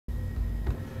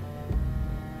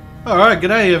Alright,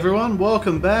 g'day everyone,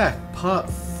 welcome back. Part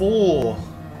 4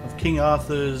 of King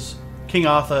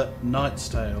Arthur Knight's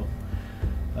Tale.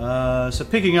 So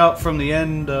picking up from the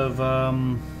end of our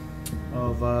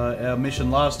mission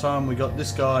last time, we got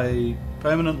this guy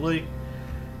permanently.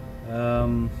 Just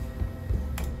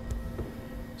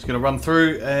going to run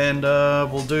through and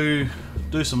we'll do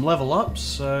some level ups.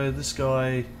 So this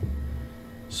guy,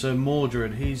 Sir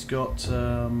Mordred, he's got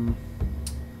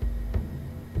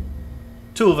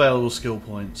 2 available skill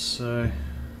points, so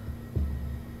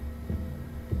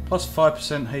plus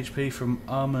 5% HP from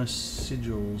armor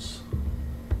sigils.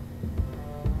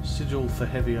 Sigil for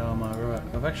heavy armor, right.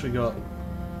 I've actually got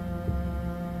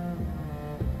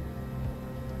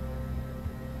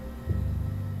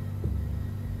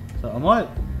so I might,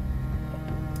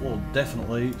 well,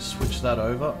 definitely switch that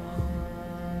over.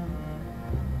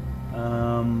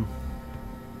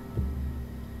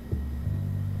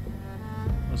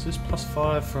 What's this? Plus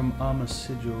 5 from armor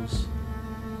sigils.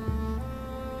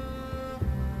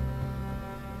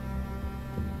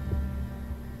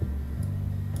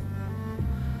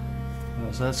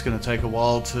 So that's going to take a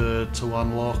while to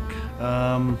unlock.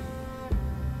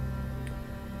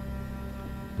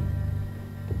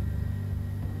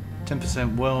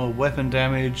 10% weapon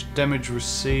damage, damage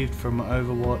received from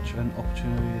Overwatch and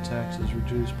opportunity attacks is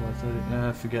reduced by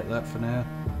 30. Forget that for now.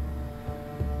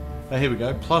 Here we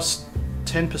go. Plus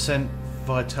 10%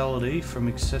 vitality from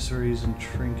accessories and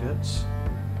trinkets.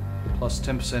 Plus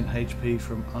 10% HP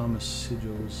from armor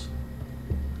sigils.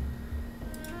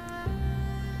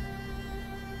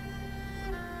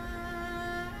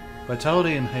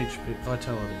 Vitality and HP.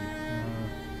 Vitality.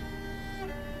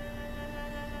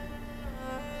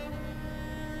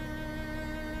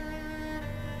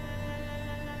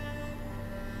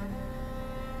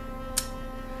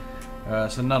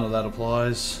 So none of that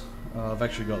applies. I've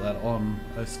actually got that on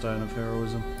Oathstone of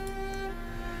Heroism.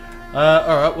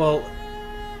 Alright, well,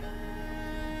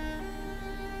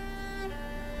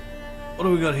 what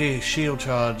do we got here? Shield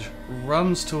charge.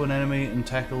 Runs to an enemy and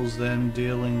tackles them,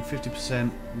 dealing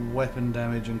 50% weapon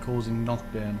damage and causing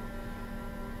knockdown.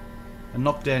 A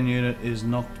knockdown unit is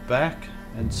knocked back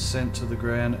and sent to the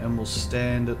ground and will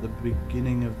stand at the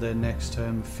beginning of their next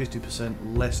turn with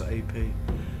 50% less AP.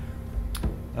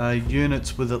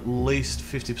 Units with at least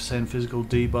 50% physical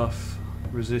debuff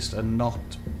resist are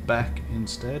knocked back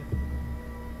instead.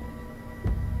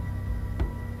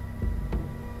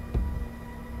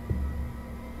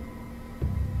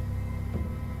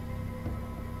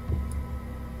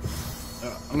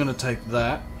 I'm going to take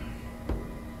that.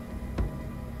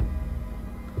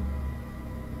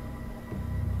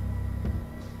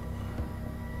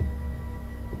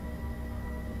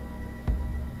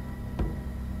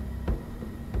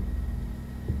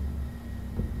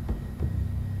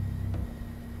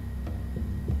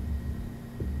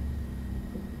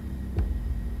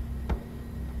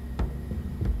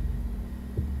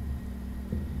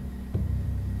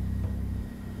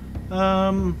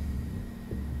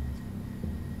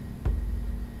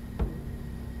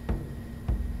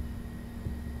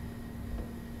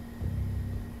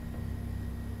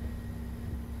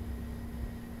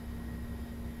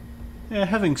 Yeah,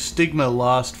 having Stigma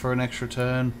last for an extra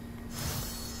turn.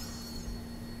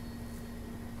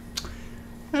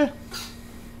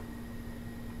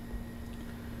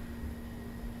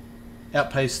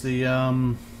 Outpace the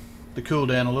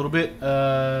cooldown a little bit,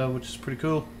 which is pretty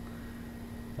cool.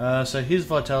 So his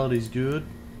vitality's good.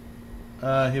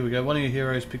 Here we go. One of your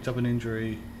heroes picked up an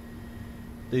injury.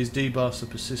 These debuffs are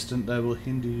persistent. They will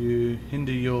hinder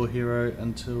your hero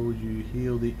until you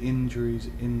heal the injuries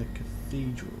in the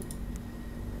cathedral.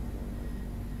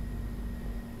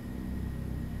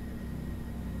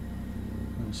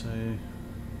 So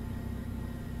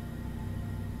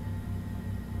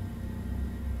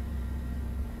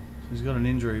he's got an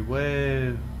injury.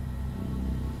 Where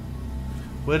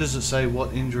does it say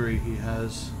what injury he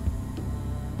has?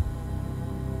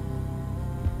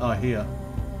 Oh, here.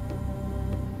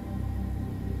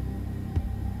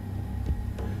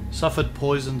 Suffered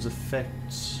poison's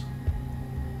effects.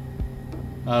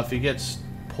 If he gets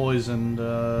poisoned,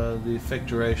 the effect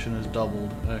duration is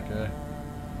doubled. Okay.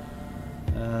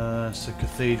 So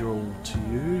cathedral to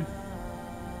you.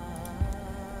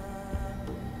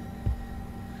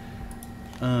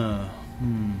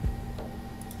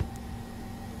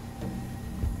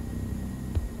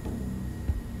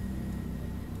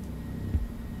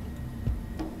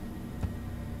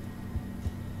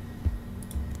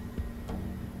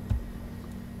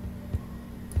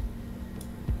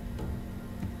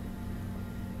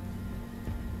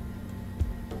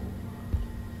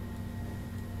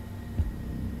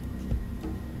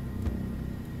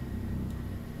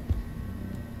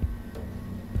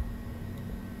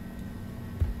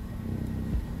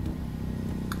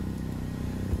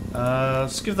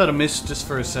 Let's give that a miss just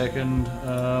for a second.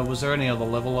 Was there any other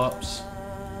level ups?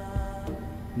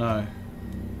 No.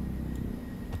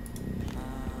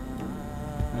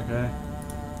 Okay.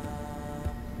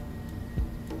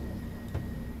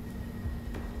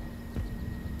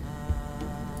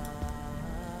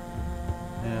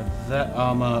 Yeah, that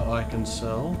armor I can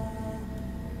sell.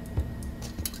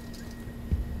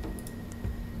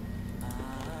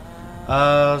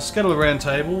 Let's go to the round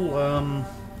table.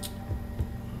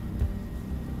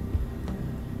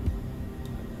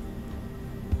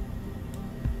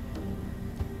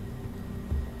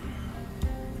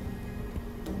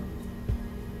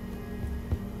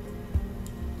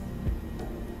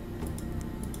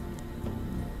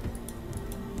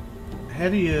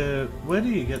 Where do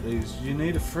you get these? You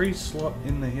need a free slot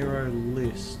in the hero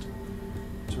list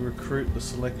to recruit the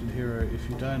selected hero. If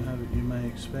you don't have it, you may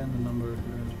expand the number of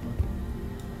heroes.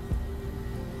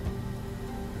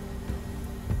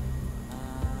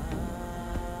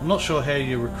 I'm not sure how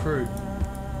you recruit.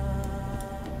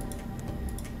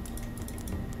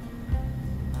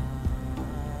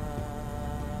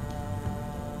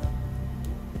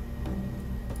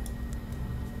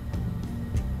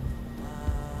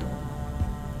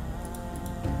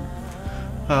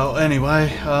 Oh,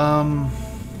 anyway,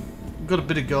 got a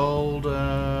bit of gold,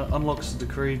 unlocks the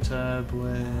decree tab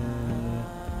where...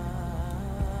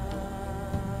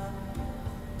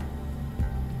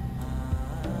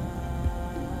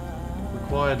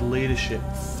 Required leadership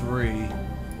 3.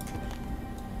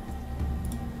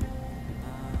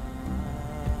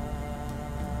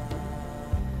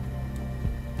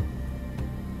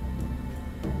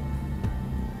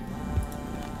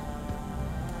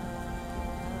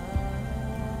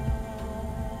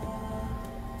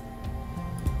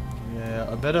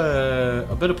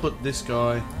 I better put this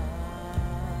guy.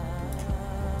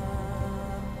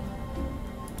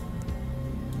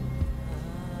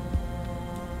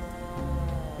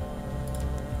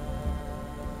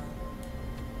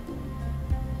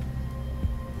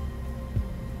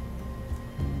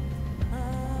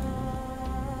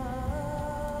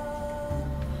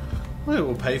 Well,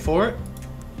 we'll pay for it.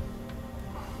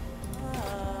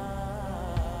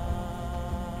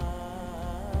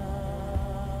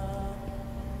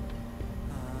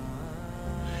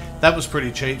 That was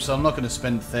pretty cheap, so I'm not going to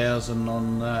spend 1,000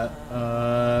 on that.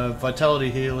 Vitality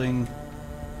healing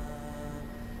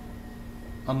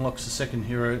unlocks a second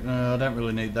hero. No, I don't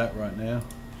really need that right now.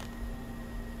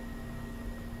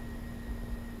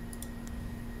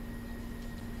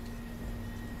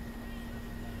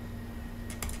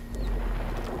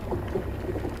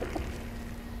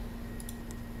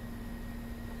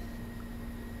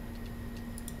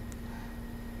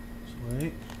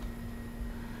 Sweet.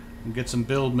 Get some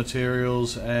build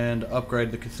materials and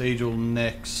upgrade the cathedral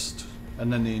next,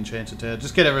 and then the enchanted tower.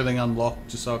 Just get everything unlocked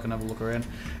just so I can have a look around.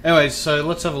 Anyway, so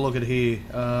let's have a look at here.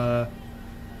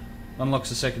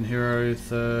 Unlocks a second hero,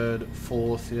 third,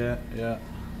 fourth, yeah.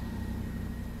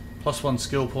 +1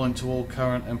 skill point to all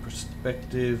current and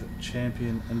prospective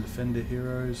champion and defender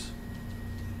heroes.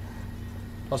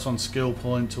 +1 skill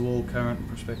point to all current and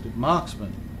prospective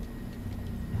marksmen.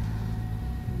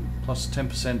 Plus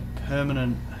 10%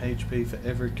 permanent HP for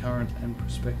every current and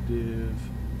prospective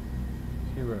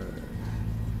hero.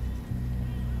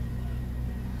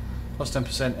 Plus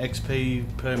 10%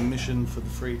 XP per mission for the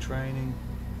free training.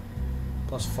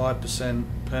 Plus 5%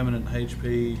 permanent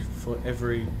HP for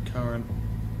every current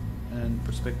and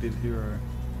prospective hero.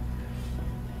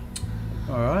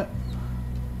 Alright.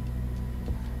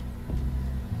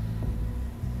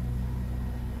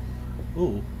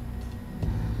 Ooh.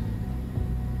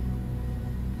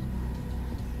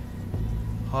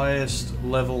 Highest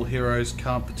level heroes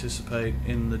can't participate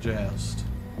in the joust.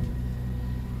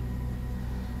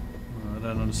 I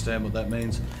don't understand what that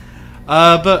means.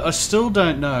 But I still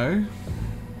don't know.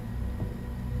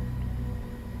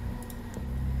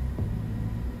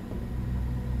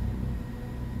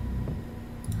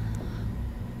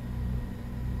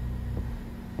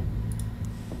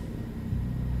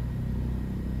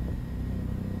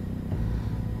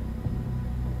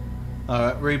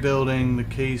 Alright, rebuilding the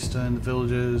keystone, the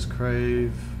villagers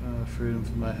crave freedom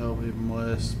from my help even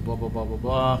worse, blah blah blah blah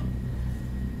blah.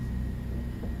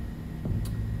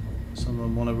 Some of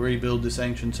them want to rebuild this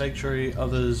ancient sanctuary,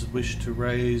 others wish to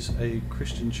raise a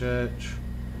Christian church.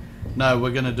 No,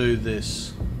 we're going to do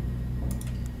this.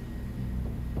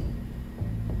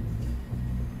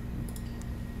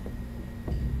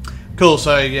 Cool,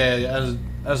 so yeah,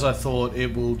 as I thought,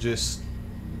 it will just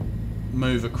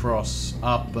move across,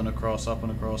 up and across, up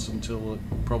and across until it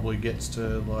probably gets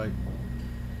to like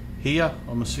here,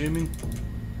 I'm assuming.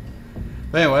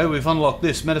 But anyway, we've unlocked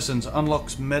this. Medicines.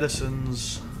 Unlocks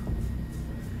medicines.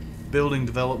 Building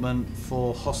development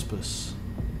for hospice.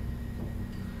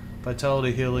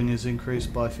 Vitality healing is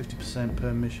increased by 50%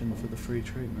 per mission for the free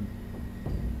treatment.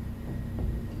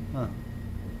 Huh.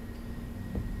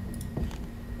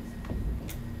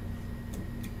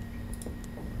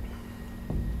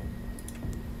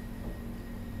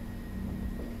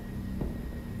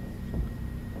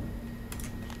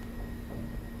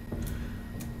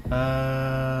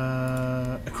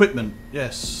 Equipment,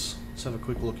 yes. Let's have a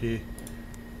quick look here.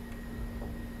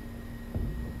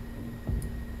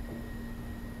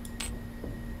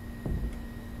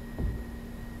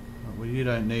 Well, you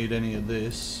don't need any of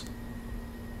this.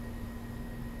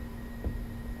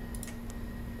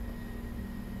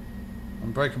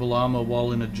 Unbreakable armor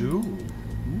while in a duel.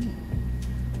 Ooh.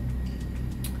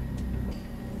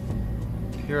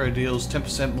 Hero deals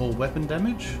 10% more weapon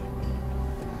damage.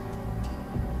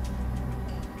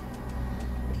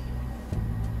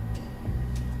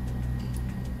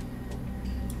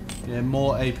 Yeah,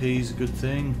 more AP is a good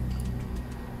thing.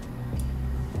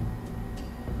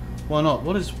 Why not?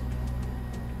 What is...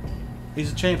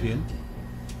 He's a champion?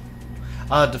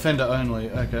 Ah, defender only.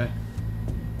 Okay.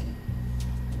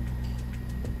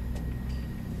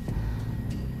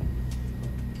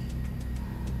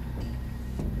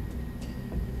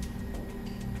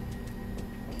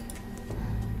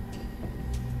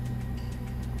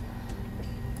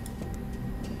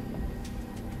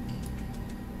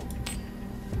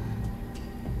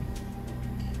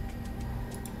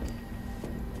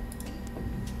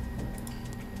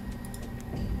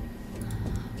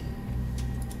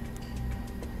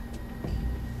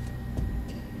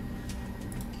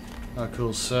 Oh,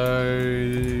 cool.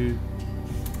 So...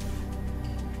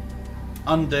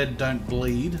 Undead don't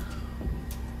bleed.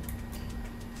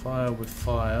 Fire with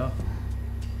fire.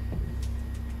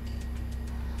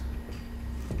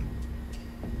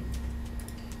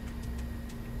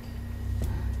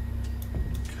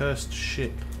 Cursed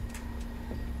ship.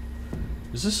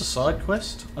 Is this a side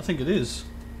quest? I think it is.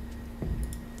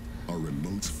 A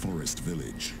remote forest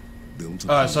village.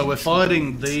 Alright, so we're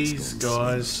fighting these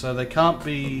guys, so they can't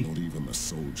be... Not even the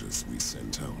soldiers we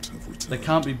sent out have returned. They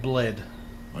can't be bled.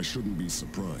 I shouldn't be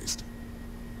surprised.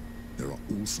 There are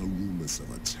also rumors of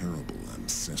a terrible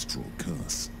ancestral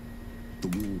curse. The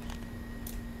wall...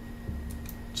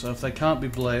 So if they can't be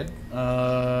bled,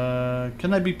 can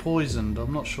they be poisoned?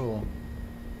 I'm not sure.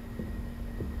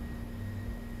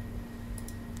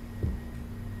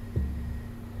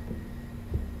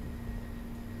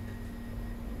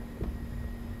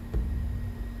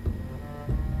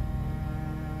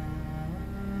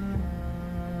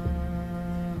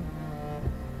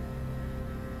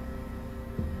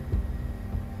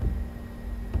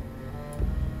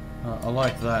 I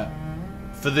like that.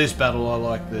 For this battle, I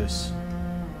like this.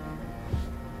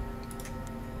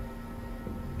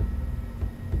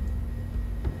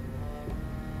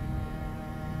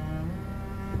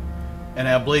 And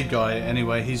our bleed guy,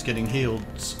 anyway, he's getting healed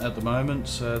at the moment,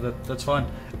 so that's fine.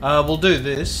 We'll do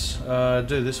this.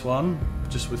 Do this one,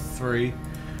 just with 3.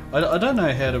 I don't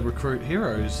know how to recruit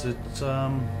heroes. It's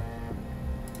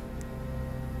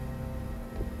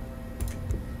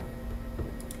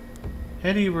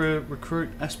how do you recruit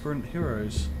aspirant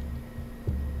heroes?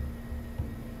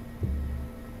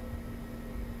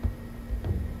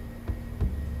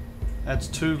 Adds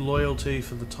 2 loyalty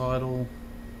for the title.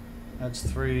 Adds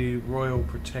 3 royal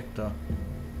protector.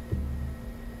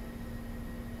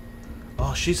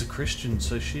 Oh, she's a Christian,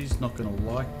 so she's not gonna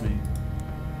like me.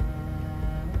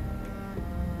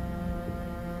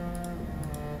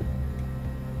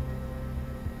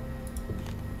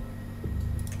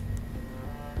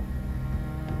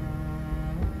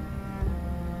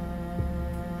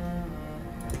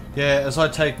 Yeah, as I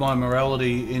take my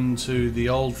morality into the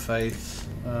old faith,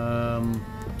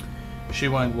 she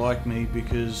won't like me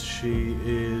because she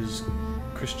is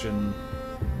Christian.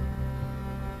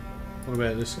 What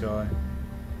about this guy?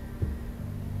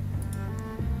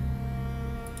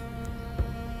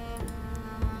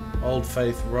 Old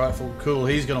faith rifle. Cool,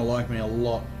 he's gonna like me a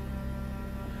lot.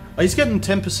 Oh, he's getting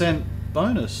 10%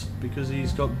 bonus because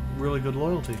he's got really good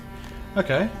loyalty.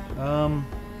 Okay.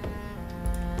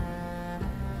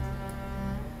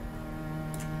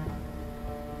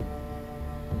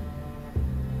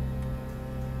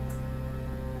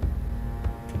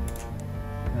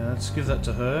 Let's give that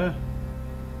to her.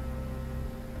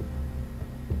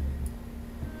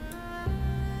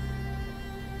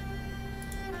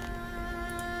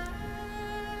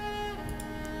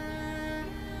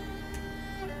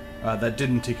 That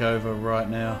didn't tick over right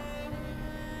now.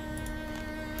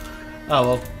 Oh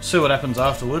well, see what happens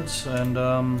afterwards and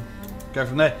go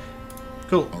from there.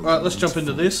 Cool. A Alright, let's jump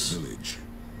into ruined this. village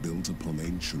built upon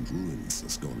ancient ruins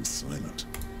has gone silent.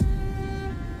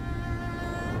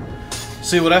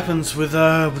 See what happens with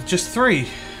just 3.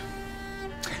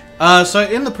 So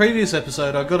in the previous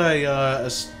episode, I got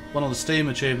one of the Steam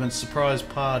achievements, Surprise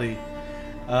Party,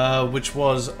 which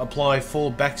was apply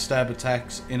 4 backstab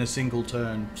attacks in a single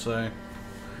turn. So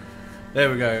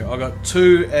there we go. I got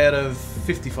 2 out of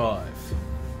 55.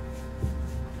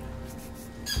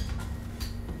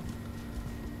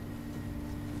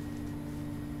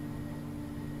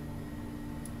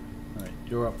 Alright,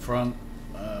 you're up front.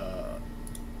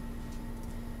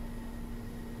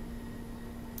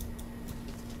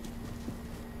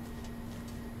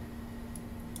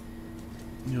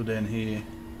 You're down here.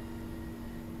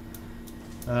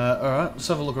 Alright, let's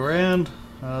have a look around.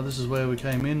 This is where we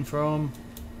came in from.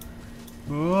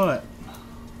 Right.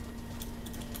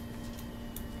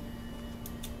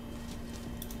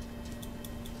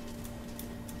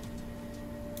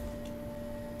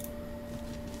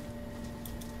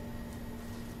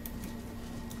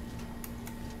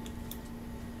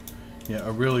 Yeah, I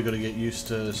really got to get used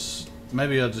to...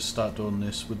 Maybe I'll just start doing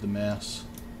this with the mouse.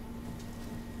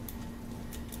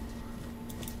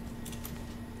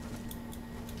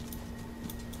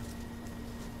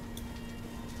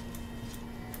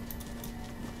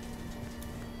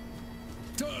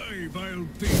 Die, vile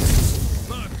beast!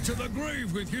 Back to the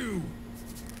grave with you!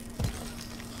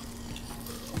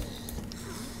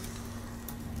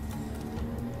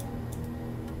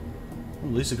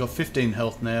 At least I got 15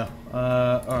 health now.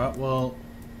 Alright, well...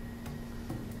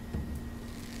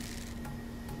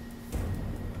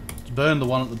 Let's burn the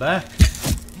one at the back.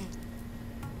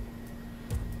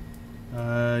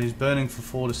 He's burning for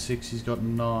 4 to 6, he's got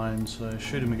 9, so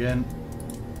shoot him again.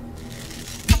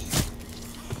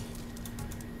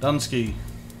 Dunsky.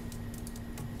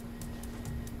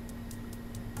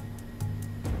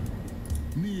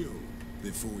 Kneel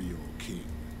before your king.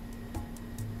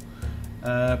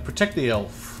 Protect the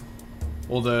elf.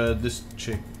 Or this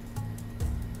chick.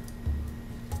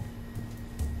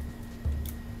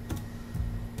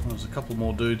 Oh, there's a couple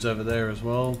more dudes over there as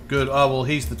well. Good. Oh, well,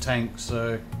 he's the tank,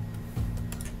 so...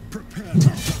 Prepare to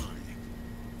die.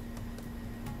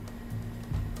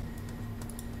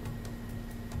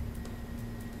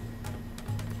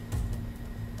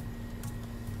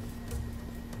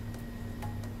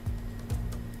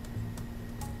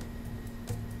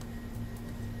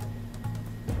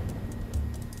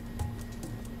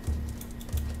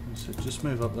 So just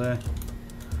move up there.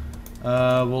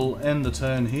 We'll end the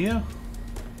turn here.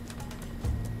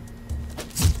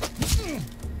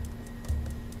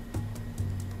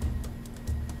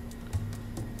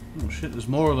 Oh shit, there's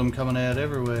more of them coming out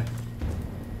everywhere.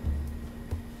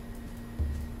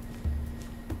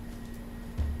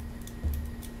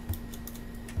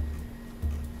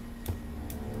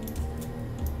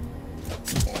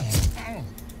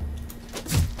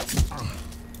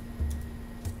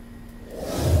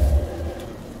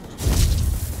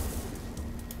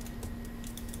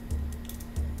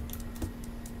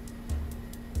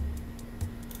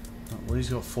 Well, he's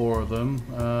got 4 of them.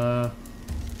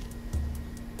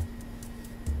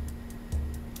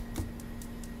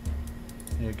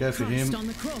 Yeah, go for him. On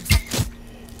the cross.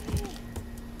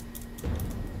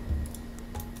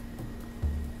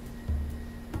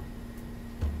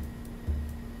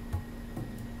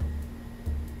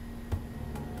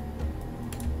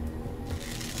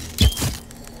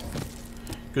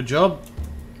 Good job.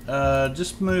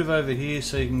 Just move over here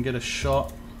so you can get a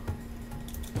shot.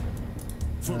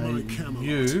 For my Camelot.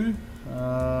 You.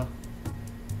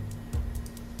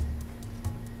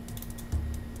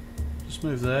 Just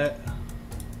move that.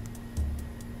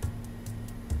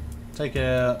 Take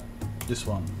out this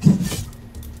one.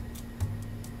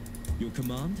 Your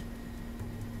command?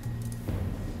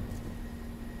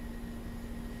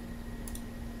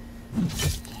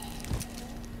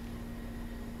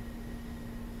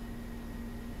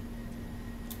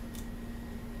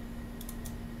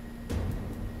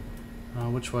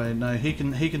 Which way? No, he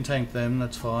can tank them.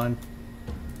 That's fine.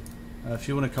 If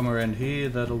you want to come around here,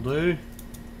 that'll do.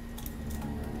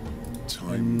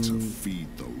 Time to feed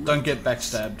the Don't get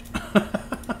rebels. backstabbed.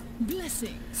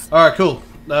 Blessings. All right, cool.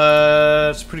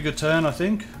 It's a pretty good turn, I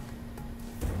think.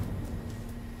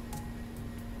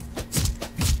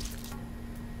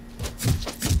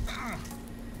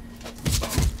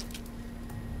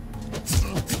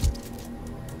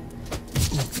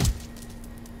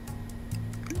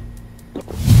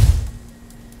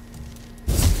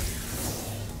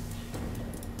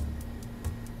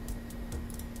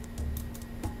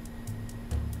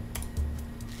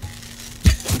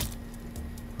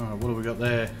 what have we got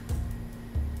there?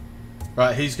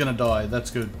 Right, he's gonna die.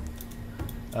 That's good.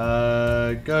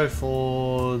 Go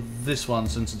for this one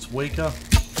since it's weaker.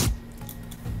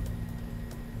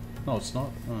 No, it's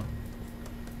not. Oh.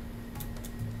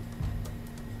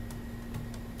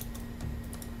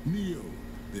 Kneel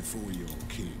before your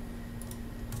king.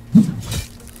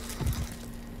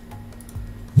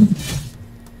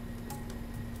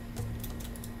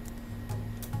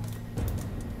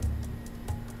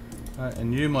 Alright,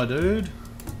 and you, my dude.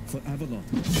 For Avalon.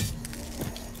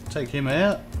 Take him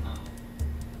out.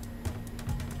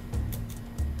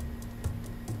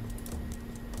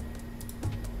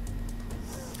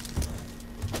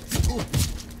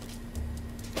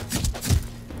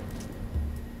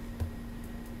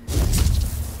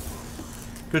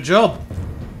 Good job.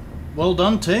 Well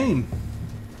done, team.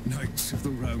 Knights of the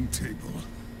Round Table,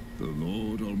 the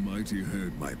Lord Almighty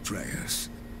heard my prayers.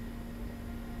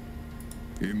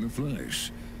 In the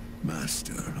flesh,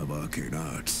 master of arcane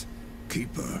arts,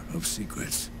 keeper of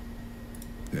secrets.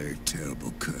 A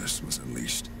terrible curse was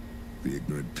unleashed. The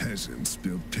ignorant peasants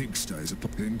built pigsties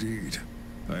upon... Indeed,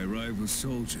 I arrived with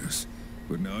soldiers,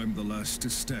 but now I'm the last to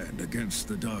stand against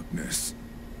the darkness.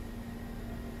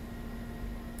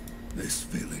 This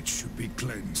village should be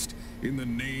cleansed in the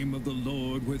name of the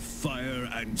Lord with fire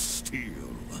and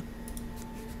steel.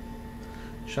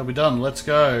 Shall be done. Let's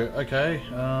go. Okay.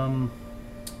 Well,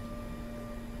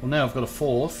 now I've got a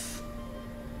fourth.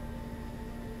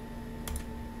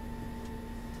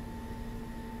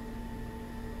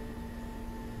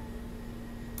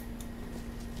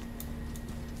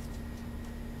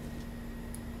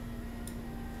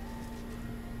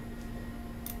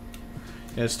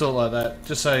 Yeah, it's still like that.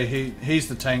 Just say he's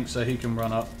the tank, so he can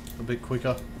run up a bit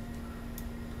quicker.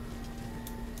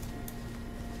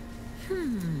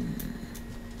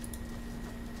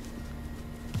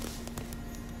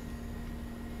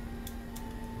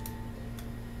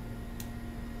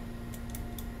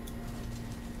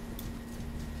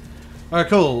 Alright,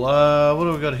 cool. What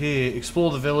do we got here?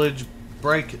 Explore the village,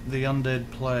 break the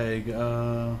undead plague.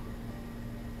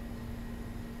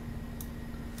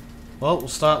 Well, we'll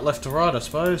start left to right, I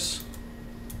suppose.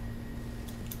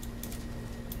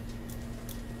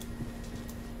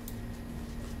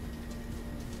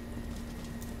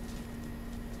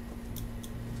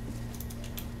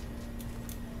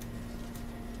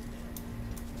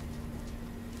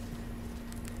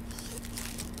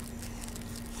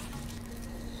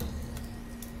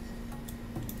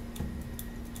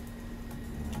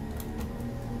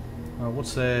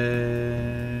 What's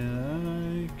there?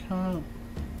 I can't.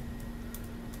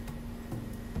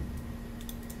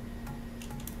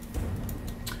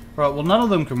 Right, well, none of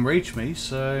them can reach me,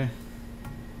 so.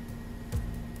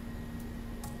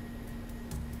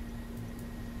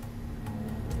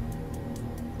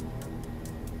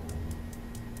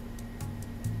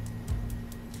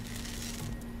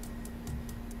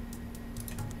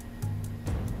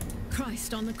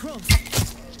 Christ on the cross.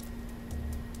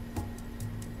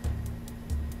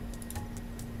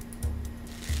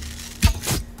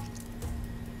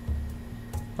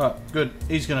 Right, good.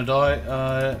 He's gonna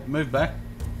die. Move back.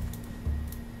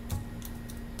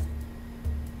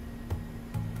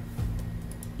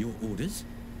 Your orders?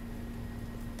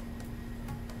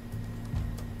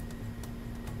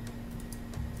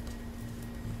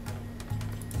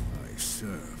 I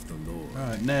serve the Lord.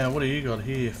 Alright, now what do you got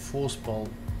here? Force bolt.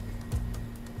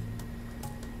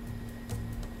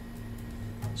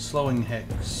 Slowing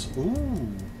hex.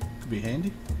 Ooh, could be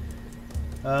handy.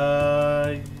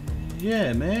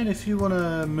 Yeah, man, if you want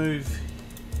to move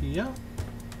here.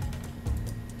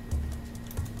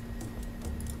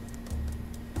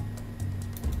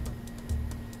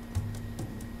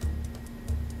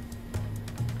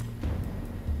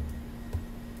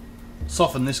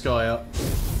 Soften this guy up.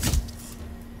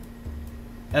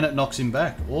 And it knocks him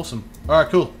back. Awesome. Alright,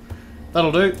 cool.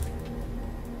 That'll do.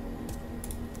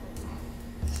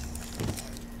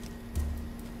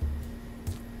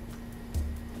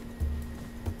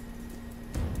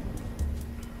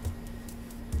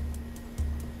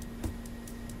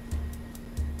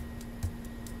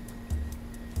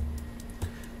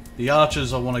 The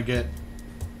archers I want to get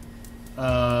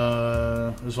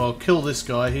as well. Kill this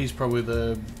guy. He's probably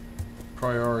the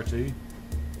priority.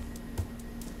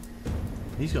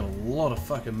 He's got a lot of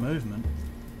fucking movement.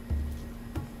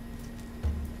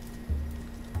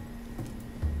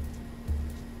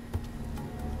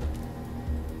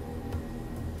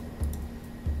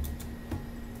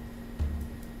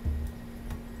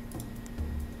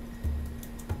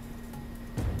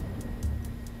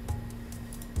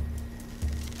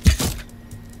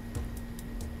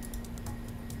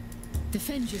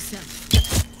 Defend yourself.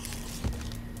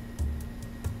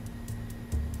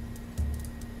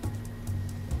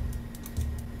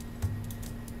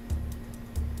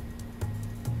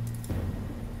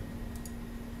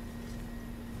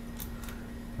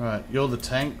 Right, you're the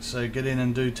tank, so get in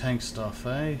and do tank stuff,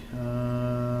 eh?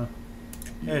 Yeah,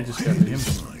 just go for him.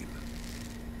 Mine.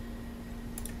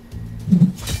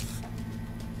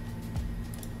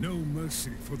 No mercy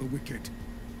for the wicked.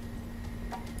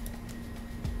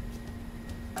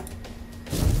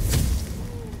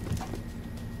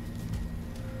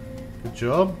 Good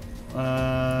job.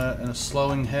 And a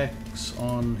slowing hex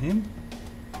on him.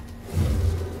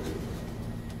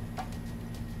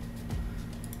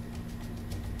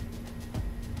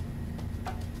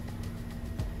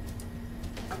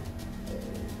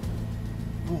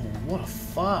 Oh, what a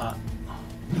fart.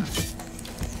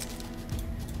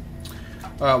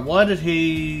 Alright, why did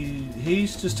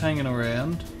he's just hanging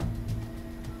around,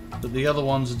 but the other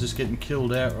ones are just getting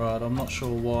killed outright. I'm not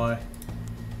sure why.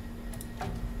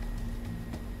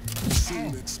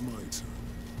 Soon it's my turn.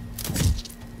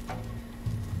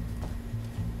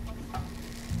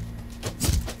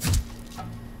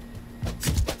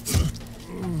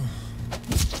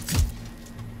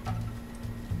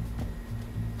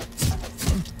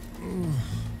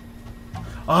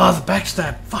 Ah, the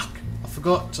backstab! Fuck! I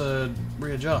forgot to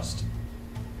readjust.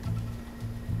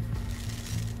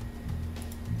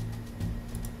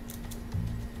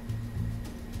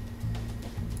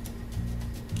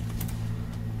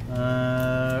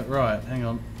 Right, hang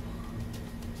on.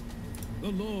 The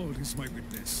Lord is my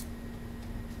witness.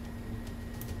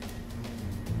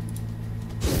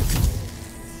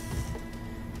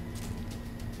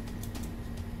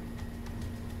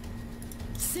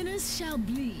 Sinners shall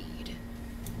bleed.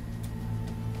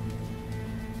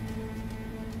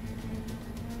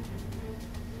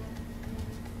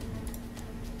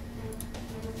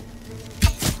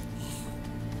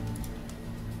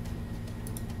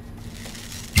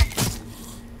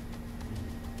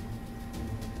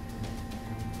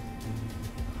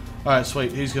 Alright,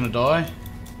 sweet, he's gonna die.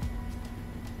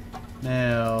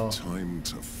 Now, Time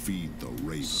to feed the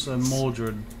ravens. so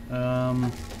Mordred.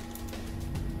 If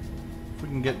we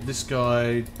can get this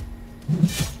guy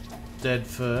dead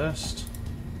first.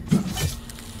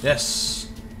 Yes!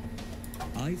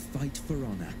 I fight for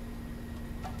honor.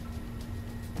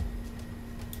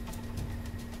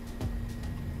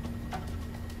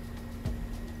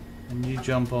 And you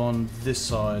jump on this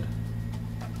side.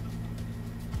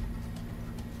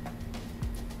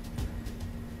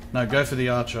 No, go for the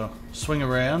archer. Swing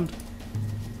around.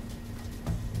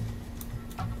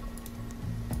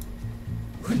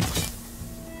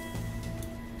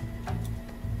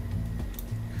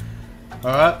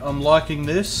 Alright, I'm liking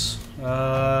this.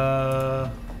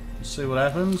 Let's see what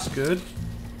happens. Good.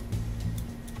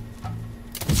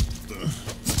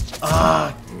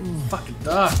 Ah, fucking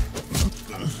dark.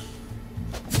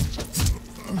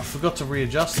 I forgot to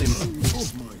readjust him.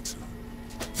 It's my turn.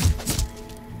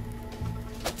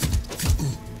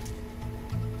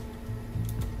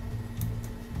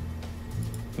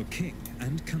 For king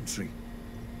and country.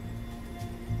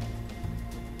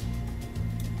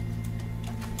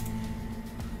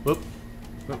 Whoop.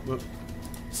 Whoop, whoop.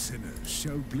 Sinners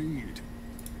shall bleed.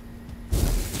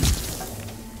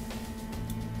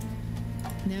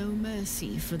 No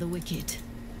mercy for the wicked.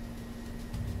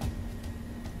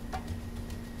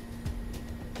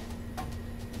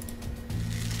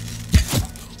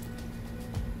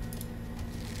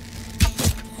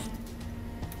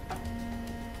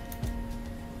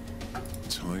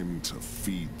 Time to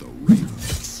feed the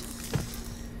ravens.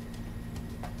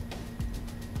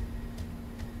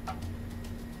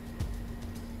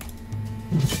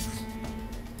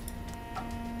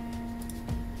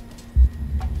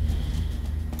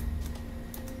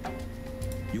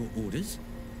 Your orders?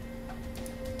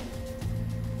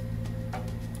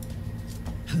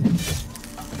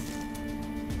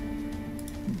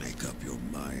 Make up your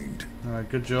mind. Alright,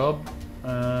 good job.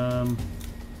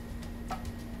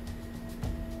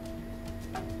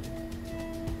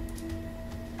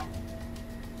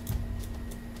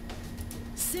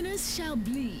 Sinners shall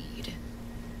bleed.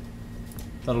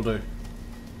 That'll do.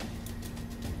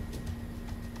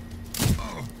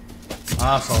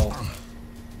 Asshole.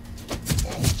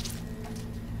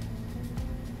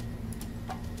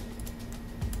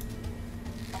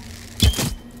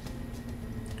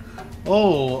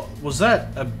 Oh, was that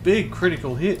a big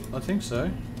critical hit? I think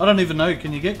so. I don't even know.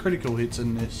 Can you get critical hits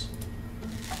in this?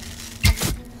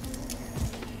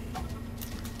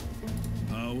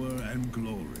 Power and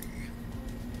glory.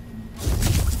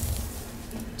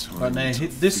 Right now,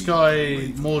 this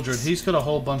guy, Mordred, he's got a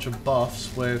whole bunch of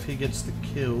buffs where if he gets the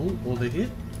kill or the hit.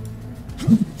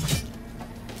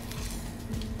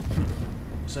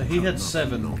 So he had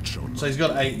 7. So he's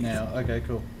got 8 now. Okay,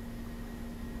 cool.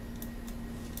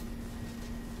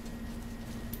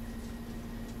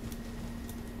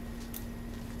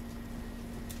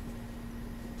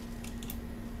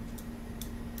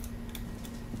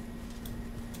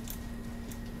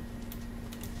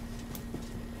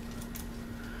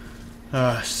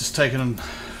 It's just taking...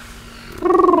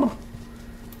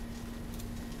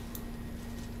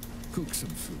 Cook some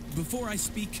food. Before I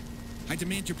speak, I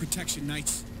demand your protection,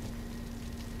 knights.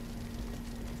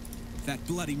 That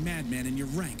bloody madman in your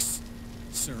ranks,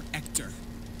 Sir Ector.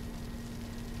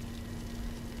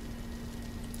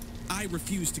 I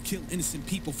refused to kill innocent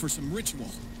people for some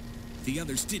ritual. The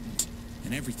others didn't,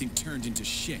 and everything turned into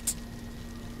shit.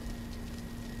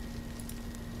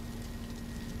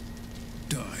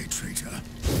 Die, traitor.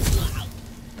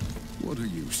 What are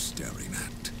you staring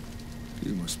at?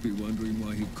 You must be wondering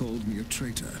why he called me a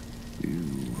traitor. You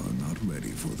are not ready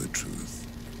for the truth.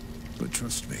 But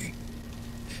trust me,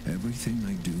 everything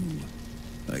I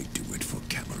do it for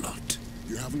Camelot.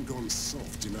 You haven't gone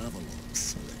soft in Avalon,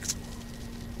 Selector.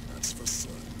 That's for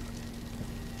certain.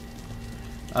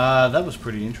 That was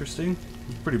pretty interesting. It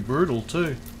was pretty brutal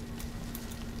too.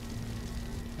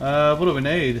 What do we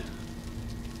need?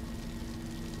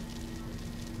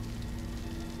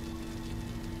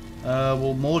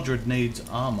 Well, Mordred needs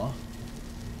armor.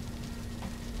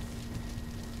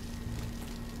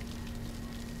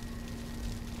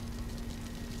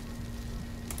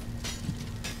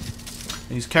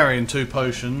 He's carrying 2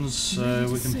 potions, so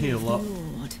we can heal up.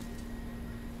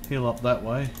 Heal up that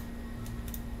way.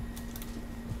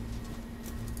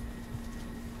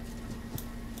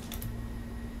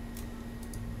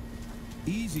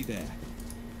 Easy there.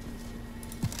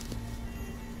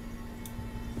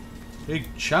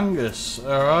 Big Chungus,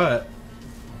 alright.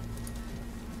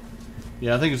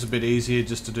 Yeah, I think it's a bit easier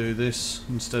just to do this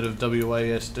instead of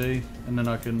WASD, and then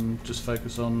I can just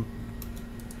focus on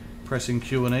pressing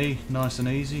Q and E, nice and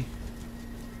easy.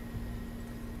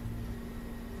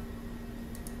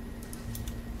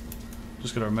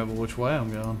 Just gotta remember which way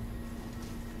I'm going.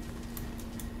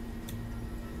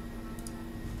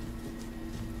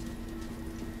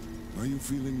 Are you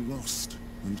feeling lost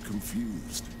and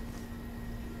confused?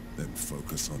 Then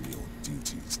focus on your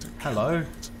duties to Hello.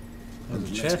 Camelot, There's and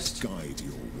a let chest. it guide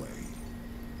your way.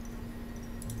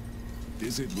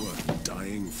 Is it worth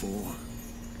dying for?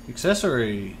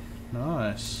 Accessory.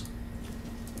 Nice.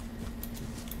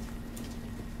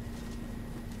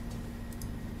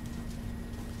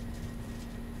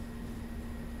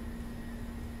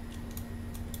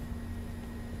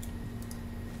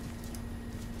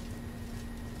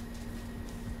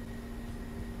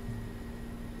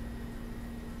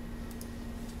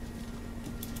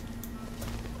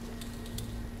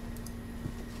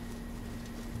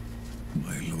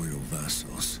 My loyal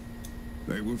vassals.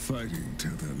 They were fighting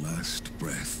till their last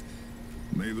breath.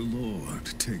 May the Lord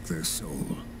take their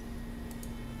soul.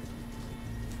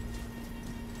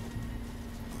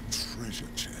 A treasure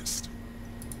chest.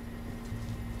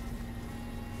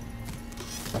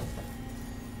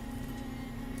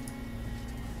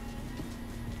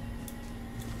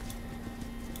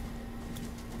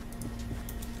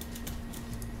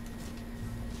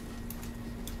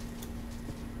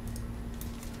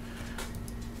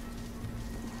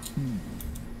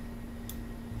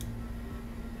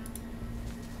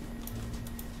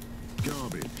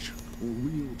 Garbage or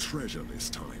real treasure this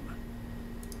time?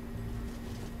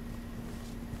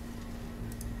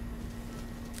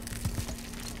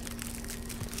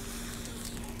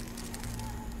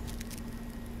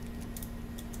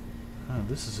 Oh,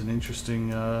 this is an interesting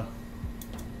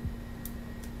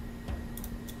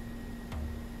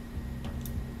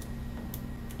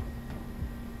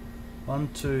 1,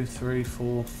 2, 3,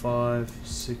 4, 5,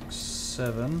 6,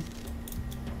 7.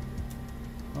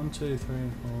 1, 2, 3, 4,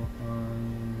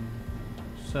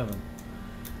 5, 7.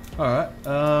 Alright,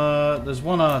 there's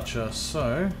one archer,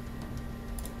 so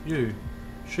you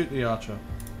shoot the archer.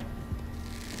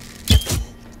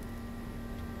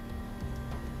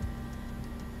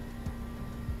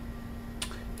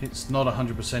 It's not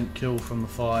 100% kill from the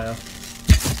fire.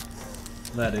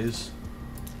 That is.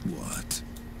 What?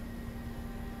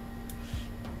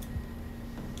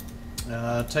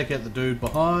 Take out the dude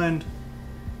behind.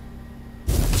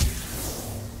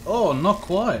 Oh, not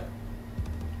quite.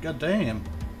 God damn.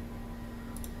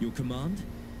 Your command?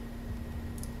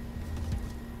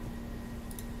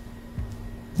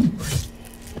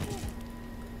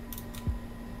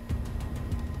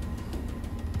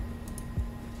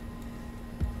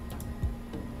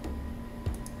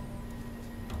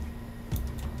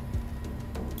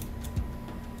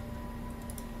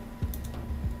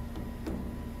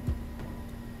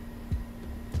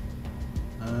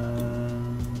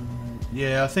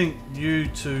 Yeah, I think you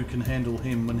two can handle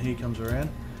him when he comes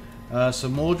around. So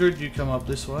Mordred, you come up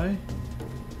this way.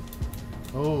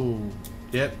 Oh,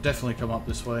 yep, definitely come up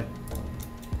this way.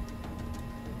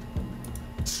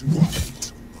 Too late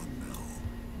to run now.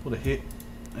 What a hit.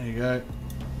 There you go.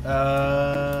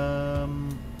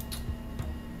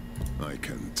 I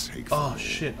can take. Oh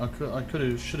shit!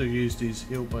 Should have used his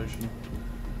heal potion.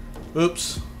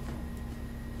 Oops.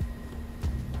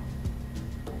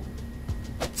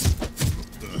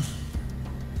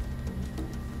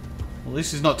 Well, at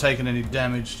least he's not taking any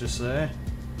damage just there.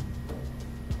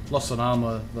 Lost on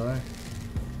armor though.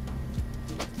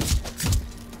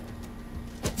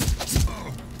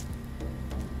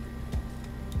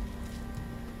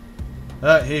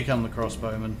 Here come the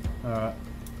crossbowmen. Alright.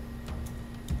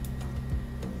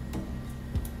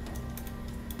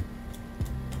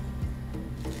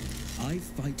 I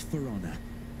fight for honor.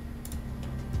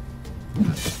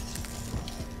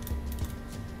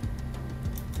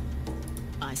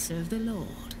 I serve the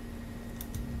Lord.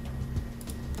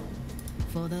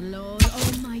 For the Lord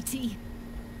Almighty.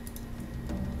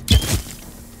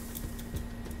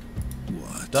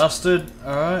 What? Dusted.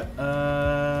 Alright.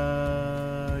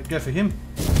 Go for him.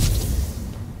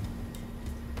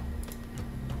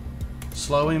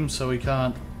 Slow him so he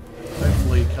can't.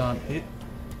 Hopefully he can't hit.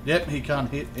 Yep, he can't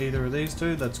hit either of these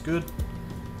two. That's good.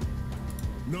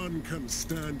 None can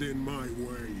stand in my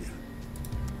way.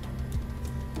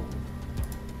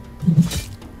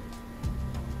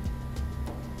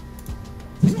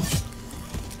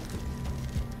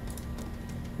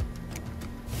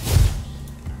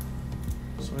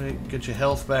 Sweet. Get your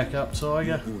health back up,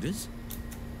 Tiger. Orders?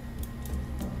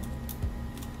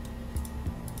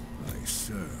 I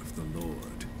serve the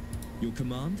Lord. Your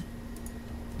command?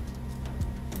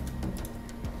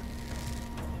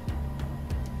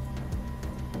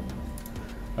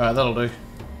 Alright, that'll do.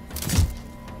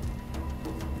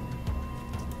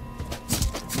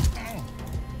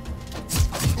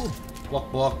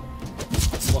 Block, block.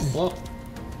 Block, block.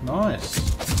 Nice.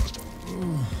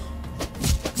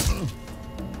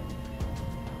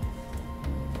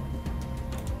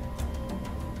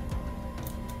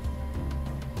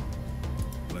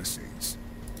 Blessings.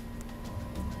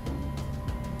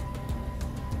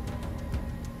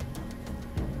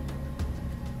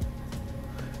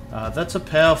 That's a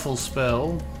powerful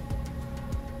spell.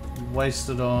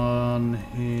 Wasted on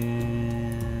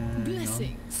him.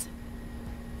 Blessings.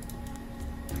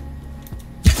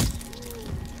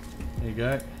 There you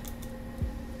go.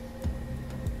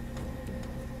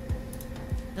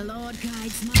 The Lord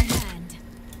guides my hand.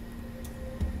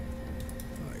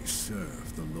 I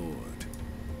serve the Lord.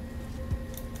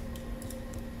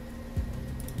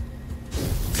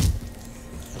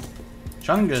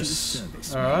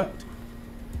 Chungus. Alright.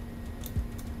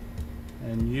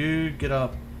 And you get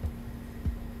up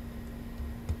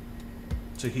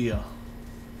to here.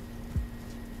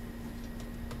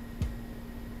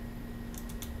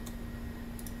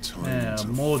 Time Yeah, to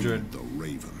Mordred. feed the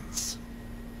ravens.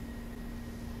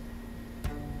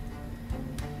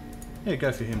 Yeah,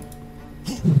 go for him.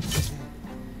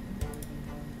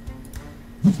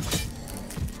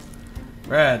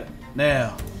 Rad.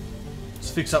 Now,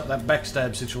 let's fix up that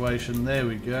backstab situation. There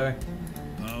we go.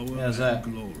 Power How's that?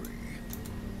 and glory.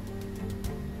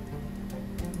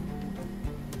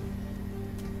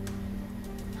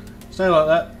 Stay like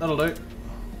that. That'll do.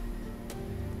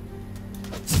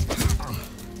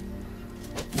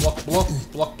 Block, block,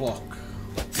 block, block.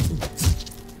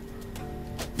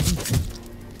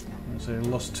 So he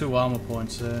lost 2 armor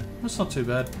points there. That's not too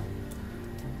bad.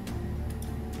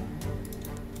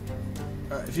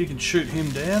 Alright, if you can shoot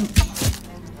him down.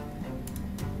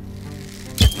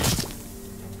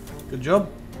 Good job.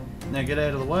 Now get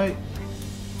out of the way.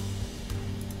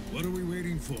 What are we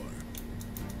waiting for?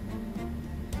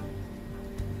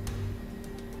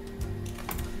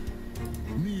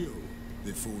 Kneel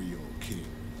before your king.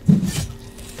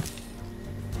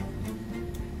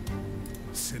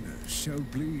 Sinners shall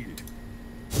bleed.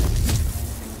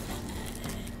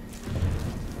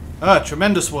 Ah,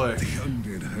 tremendous work. The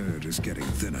undead herd is getting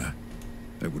thinner.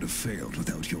 I would have failed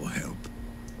without your help.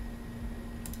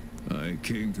 I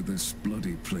came to this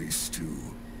bloody place to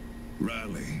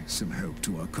rally some help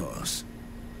to our cause,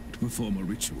 to perform a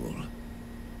ritual.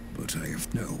 But I have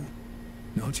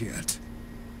not yet.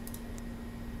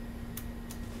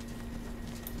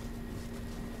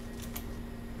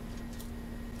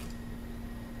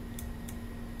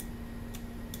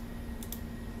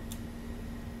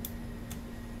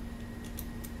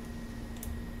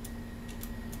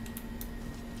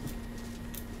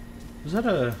 Is that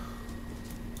a...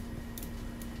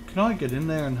 Can I get in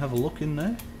there and have a look in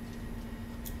there?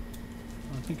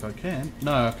 I think I can.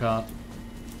 No, I can't.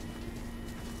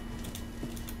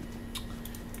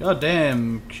 God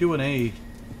damn, Q&E.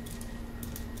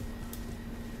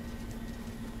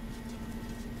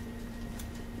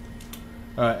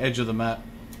 Alright, edge of the map.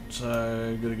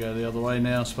 So, gotta go the other way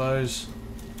now, I suppose.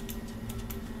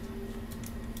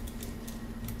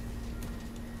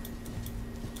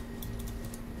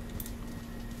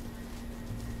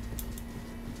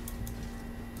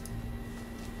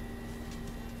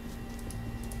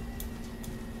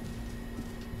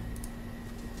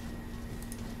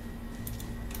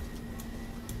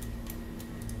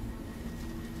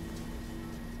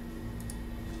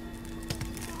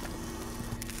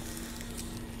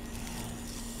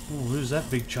 Oh, who's that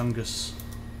big chungus?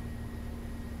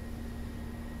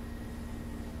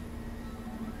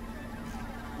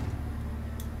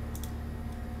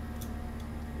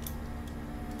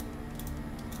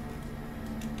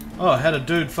 Oh, I had a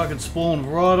dude fucking spawn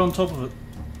right on top of it.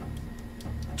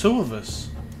 Two of us.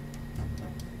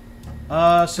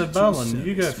 So Balin,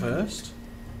 you go first.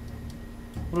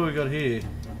 What do we got here?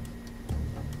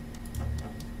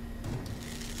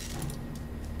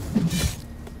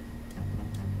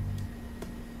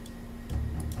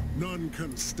 None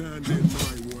can stand in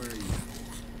my way.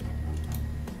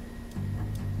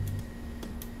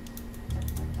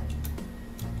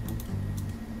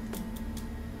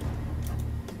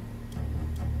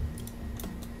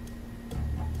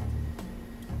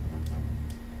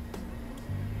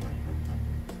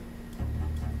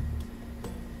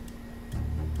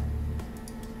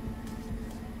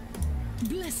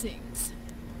 Blessings.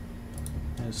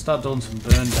 Yeah, start doing some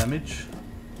burn damage.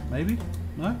 Maybe?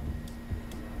 No?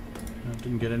 No,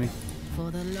 didn't get any. For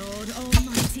the Lord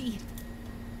Almighty.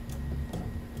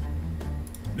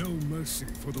 No mercy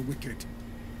for the wicked.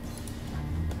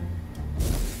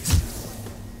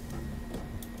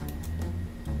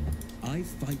 I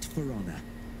fight for honor.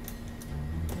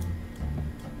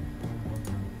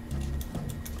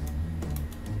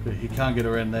 But he can't get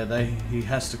around there. He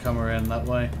has to come around that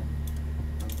way.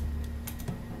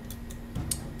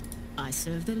 I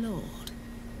serve the Lord.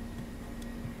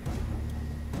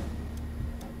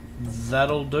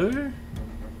 That'll do.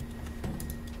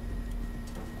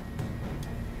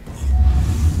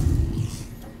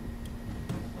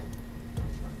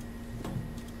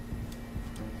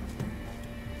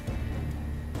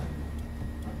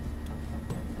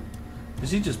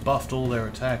 Has he just buffed all their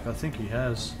attack? I think he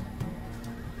has.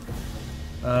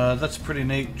 That's a pretty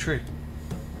neat trick.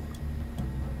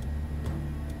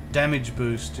 Damage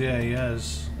boost, yeah, he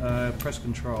has. Press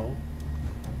control.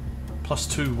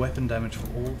 +2 weapon damage for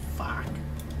all. Fuck.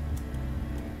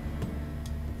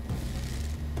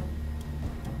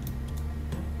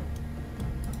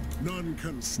 None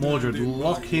can stand Mordred, in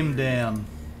lock my him way. down.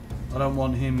 I don't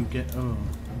want him get. Oh,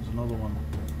 there's another one.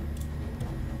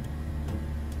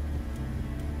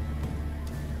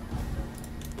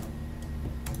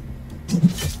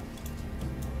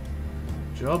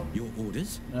 Job. Your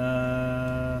orders?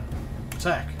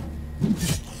 Attack.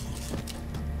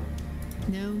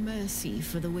 No mercy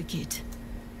for the wicked.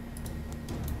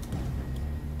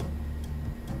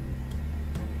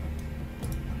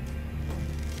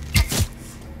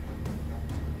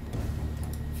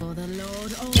 For the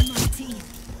Lord Almighty.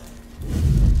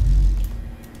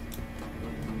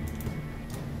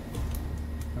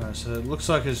 Alright, so it looks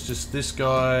like it's just this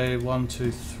guy. 1,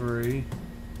 2, 3.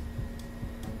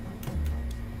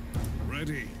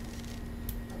 Ready.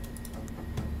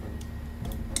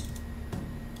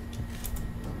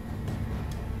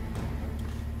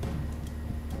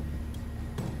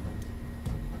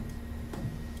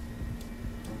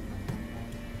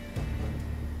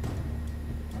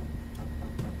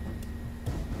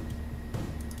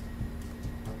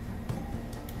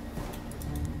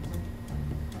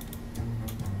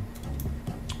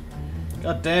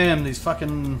 God damn, these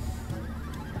fucking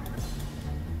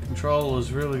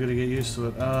controllers really gotta get used to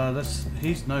it.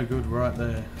 He's no good right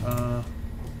there.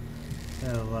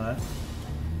 Hell that.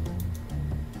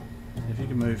 If you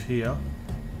can move here.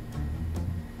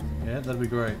 Yeah, that'd be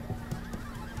great.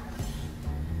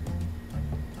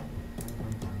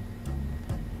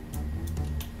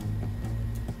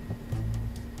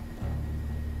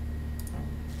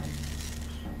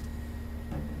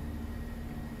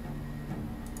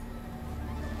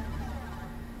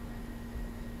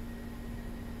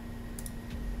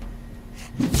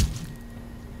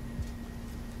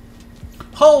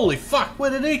 Holy fuck, where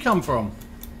did he come from?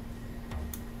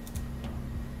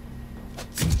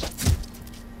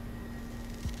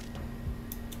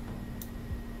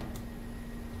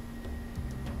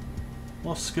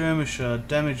 Lost skirmisher,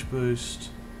 damage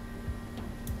boost.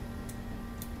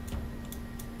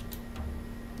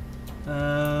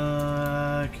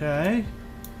 Okay.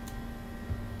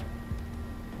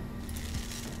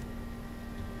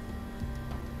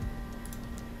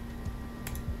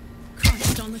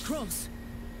 Christ on the cross.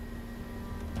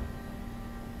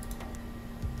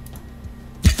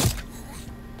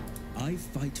 I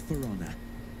fight for honor.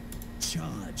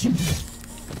 Charge.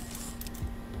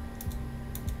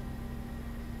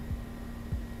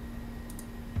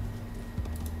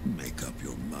 Make up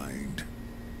your mind.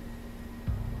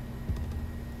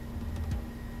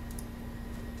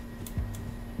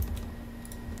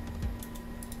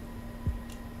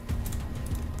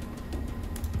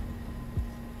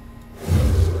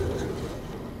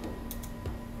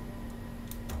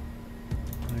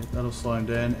 Right, that'll slow him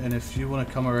down. And if you want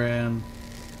to come around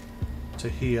to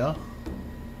here,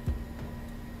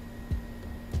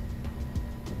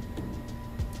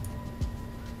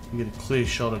 you get a clear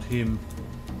shot at him.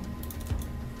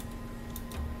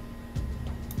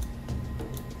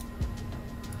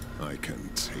 I can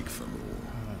take them all.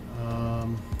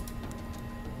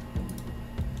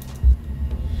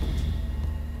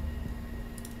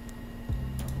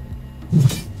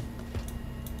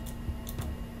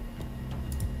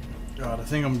 God, I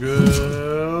think I'm good.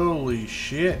 Holy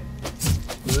shit.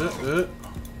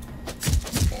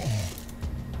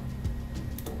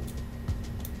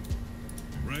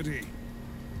 Ready.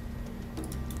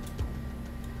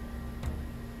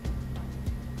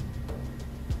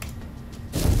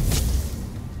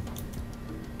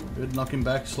 Good, knock him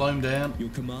back, slow him down. Your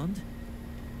command?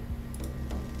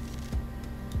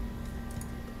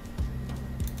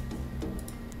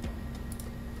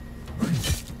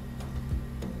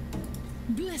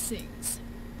 Blessings.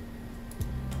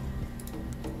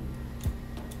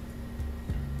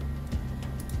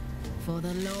 For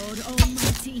the Lord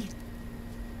Almighty.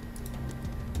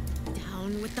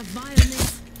 Down with the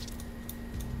vileness.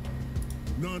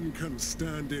 None can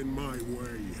stand in my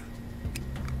way.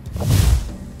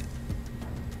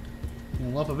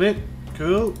 Heal up a bit.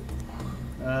 Cool.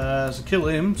 So kill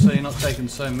him so you're not taking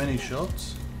so many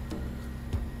shots.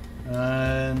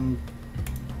 And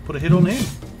put a hit on him.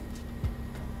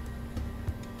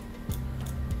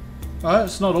 Alright,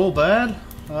 it's not all bad.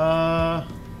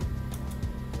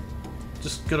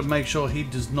 Just got to make sure he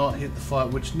does not hit the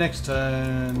fight, which next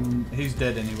turn, he's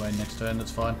dead anyway next turn, that's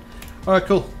fine. Alright,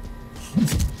 cool.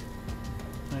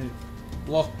 Hey,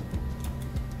 block.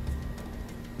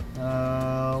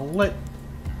 Let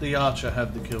the archer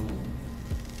have the kill.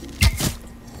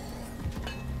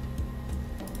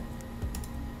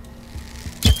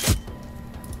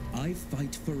 I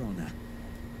fight for honor.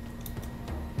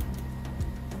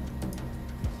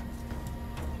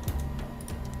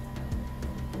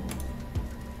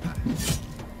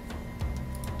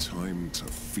 Time to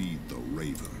feed the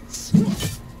ravens.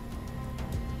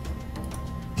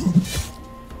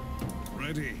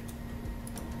 Ready.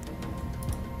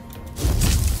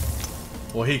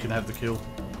 Or he can have the kill.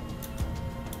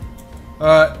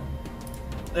 Alright.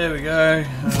 There we go.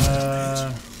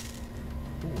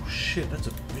 Oh shit, that's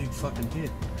a big fucking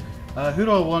hit. Who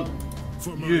do I want?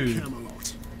 For my You.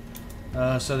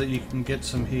 Camelot. So that you can get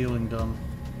some healing done.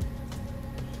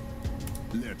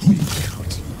 Let me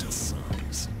cut you to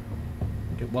size.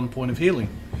 Get 1 point of healing.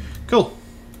 Cool.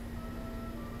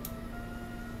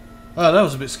 Oh, that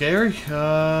was a bit scary.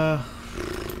 Now,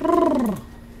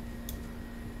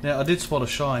 I did spot a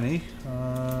shiny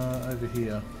over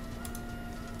here.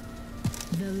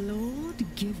 The Lord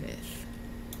giveth.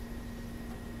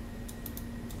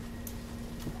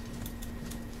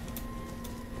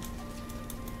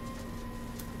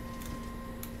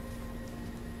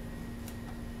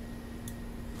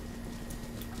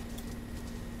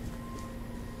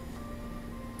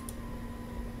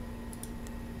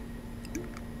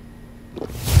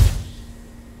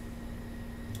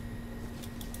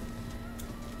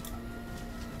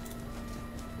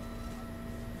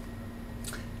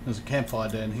 There's a campfire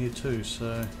down here too,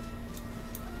 so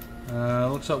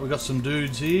looks like we got some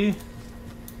dudes here.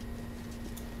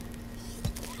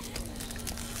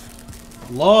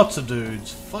 Lots of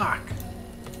dudes. Fuck.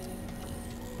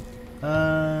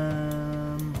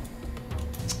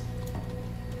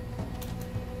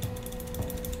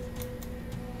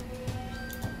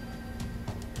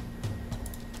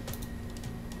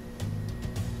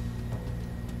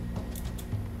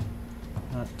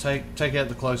 Take out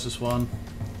the closest one.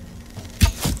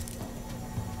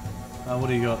 What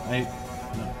do you got? 8?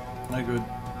 No, no good.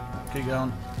 Keep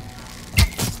going.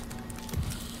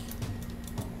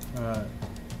 Alright.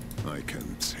 I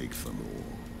can take them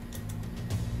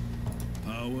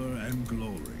all. Power and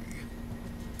glory.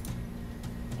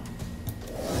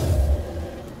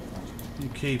 You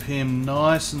keep him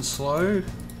nice and slow.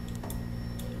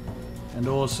 And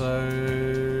also...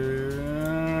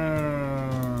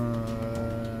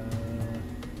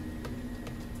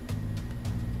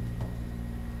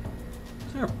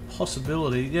 is there a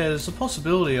possibility? Yeah, there's a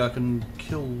possibility I can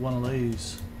kill one of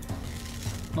these.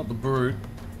 Not the brute.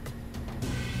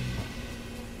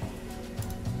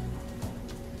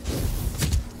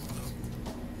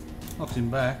 Knocked him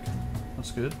back.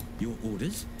 That's good. Your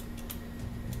orders?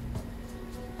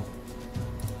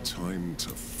 Time to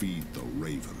feed the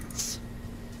ravens.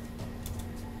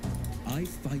 I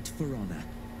fight for honor.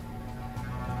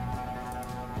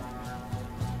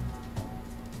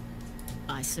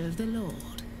 I serve the Lord.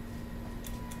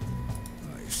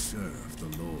 I serve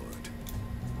the Lord.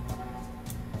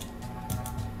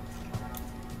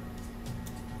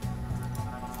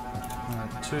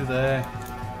 Alright, 2 there.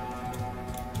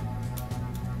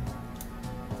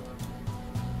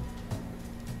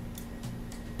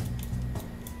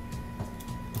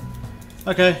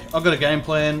 Okay, I've got a game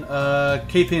plan.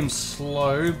 Keep him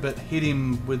slow, but hit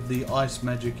him with the ice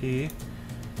magic here.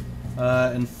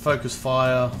 And focus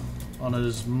fire on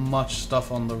as much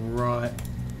stuff on the right.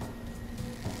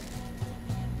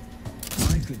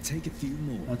 I could take a few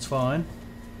more. That's fine.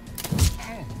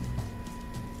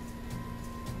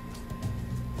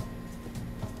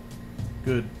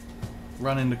 Good.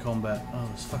 Run into combat. Oh,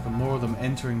 there's fucking more of them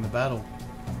entering the battle.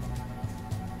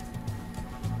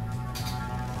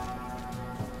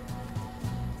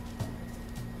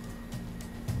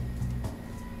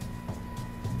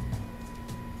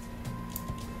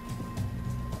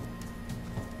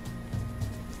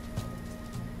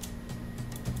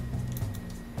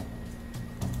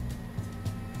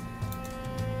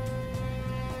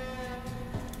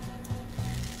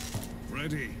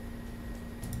 Ready.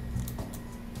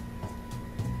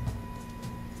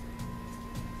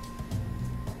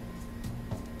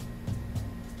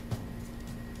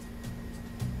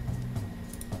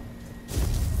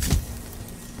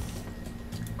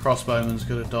 Crossbowman's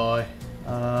gonna die.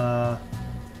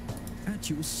 At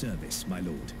your service, my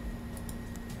lord.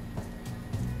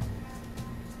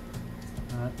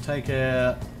 Take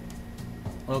out.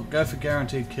 Well, go for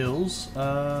guaranteed kills.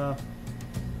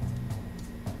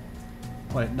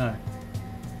 Wait, no.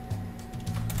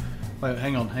 Wait,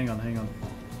 hang on.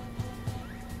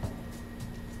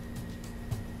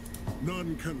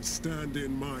 None can stand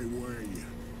in my way.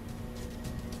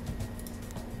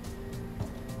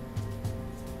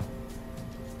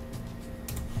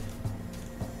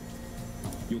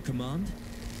 Your command?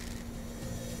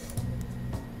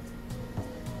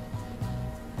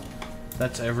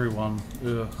 That's everyone.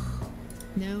 Ugh.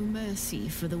 No mercy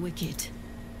for the wicked.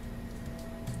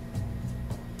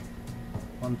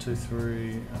 1, 2,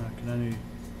 3. Can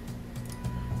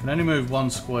only move 1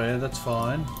 square. That's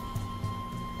fine.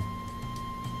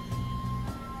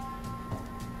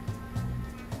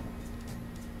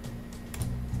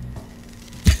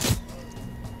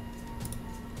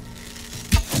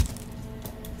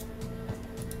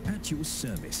 At your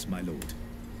service, my lord.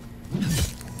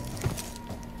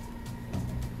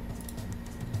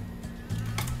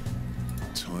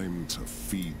 Time to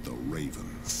feed the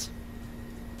ravens.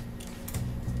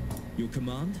 Your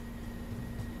command?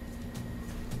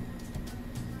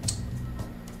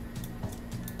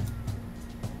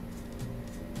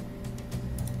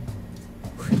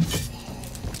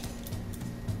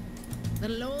 The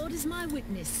Lord is my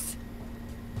witness.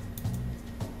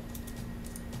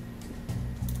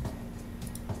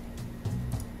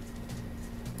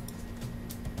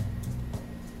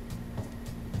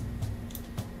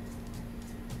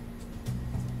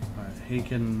 Alright, he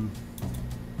can.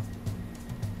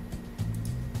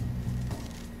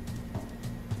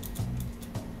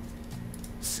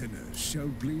 Sinners shall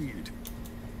bleed.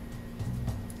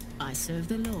 I serve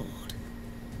the Lord.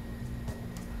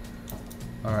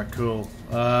 Alright, cool.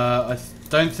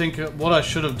 Don't think what I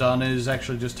should have done is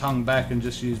actually just hung back and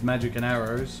just used magic and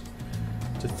arrows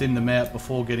to thin them out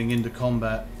before getting into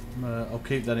combat. I'll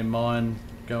keep that in mind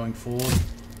going forward.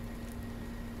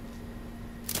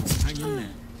 Hang on there.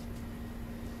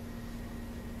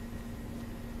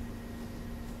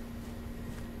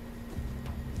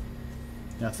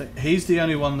 Now, I think he's the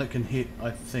only one that can hit,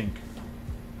 I think.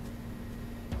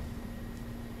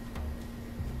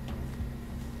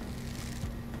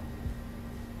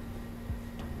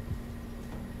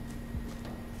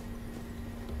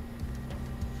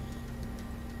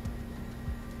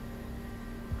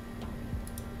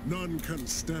 None can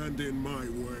stand in my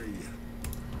way.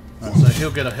 Right, so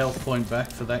he'll get a health point back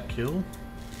for that kill.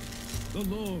 The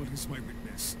Lord is my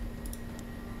witness.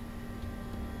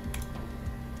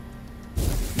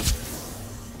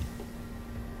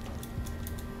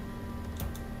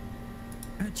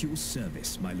 At your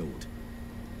service, my lord.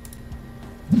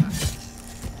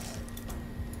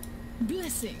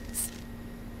 Blessings.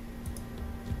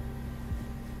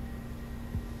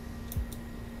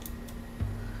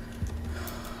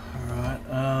 Alright,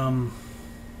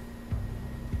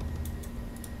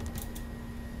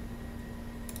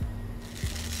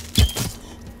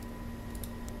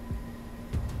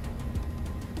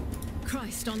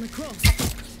 Christ on the cross.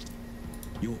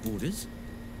 Your orders?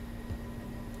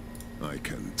 I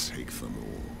can take them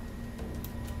all.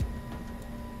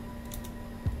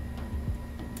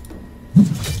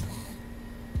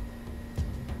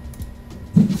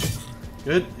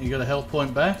 Good, you got a health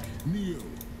point back. Kneel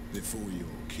before your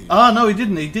king. Ah, no, he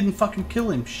didn't. He didn't fucking kill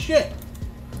him. Shit.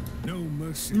 No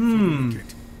mercy for the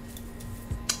wicked.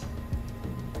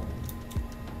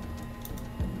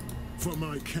 For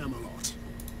my Camelot.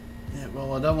 Yeah,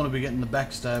 well, I don't want to be getting the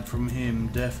backstab from him,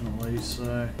 definitely,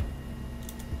 so...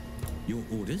 Your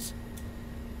orders?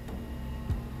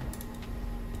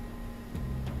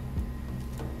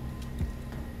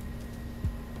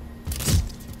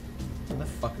 Where the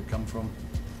fuck it come from?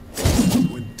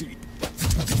 Went deep.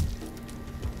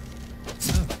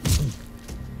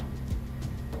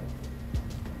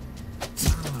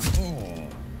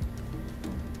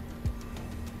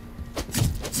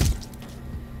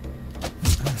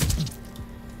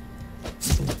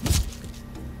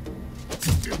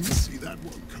 Didn't see that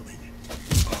one coming.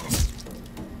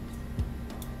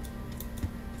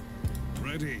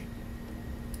 Ready.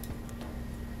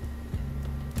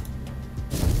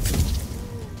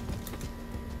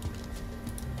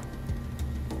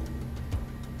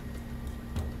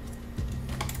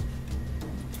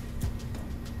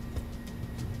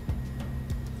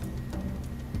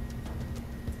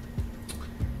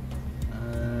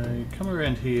 Come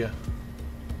around here.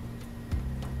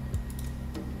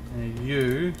 Now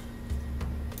you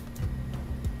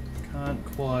can't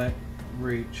quite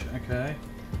reach. Okay.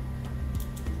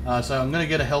 So I'm going to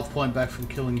get a health point back from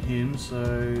killing him, so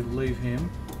leave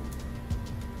him.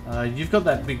 You've got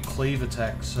that big cleave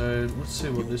attack, so let's see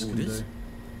what this can do.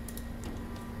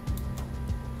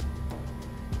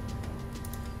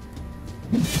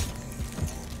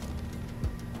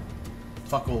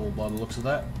 Fuck all by the looks of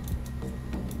that.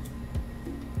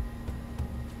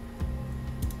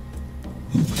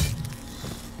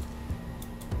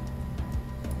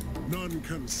 None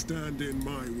can stand in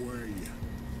my way.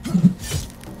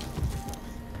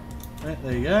 Right,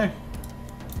 there you go.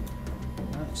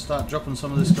 Right, start dropping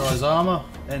some of this guy's armor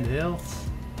and health.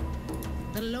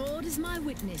 The Lord is my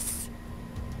witness.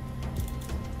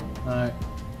 Alright.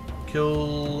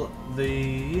 Kill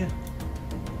the...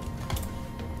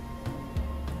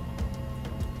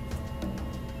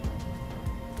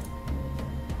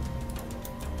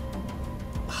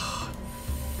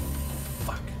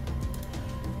 Fuck.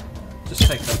 Just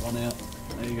take that one out.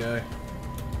 There you go.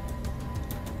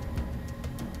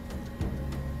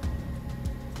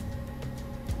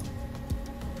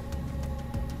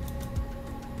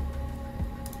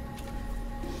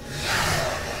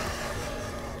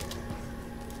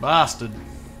 Bastard.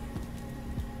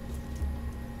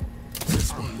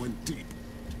 This one went deep.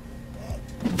 I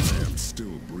am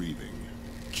still breathing.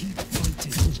 Keep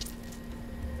fighting.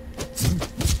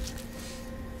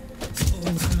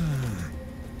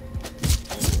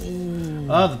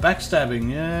 Ah, the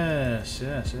backstabbing. Yes,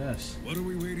 yes, yes. What are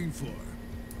we waiting for?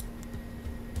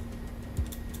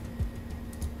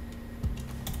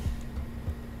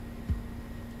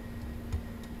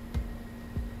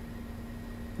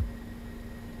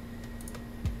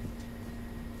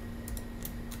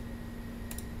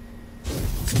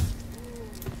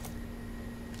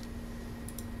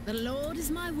 The Lord is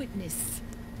my witness.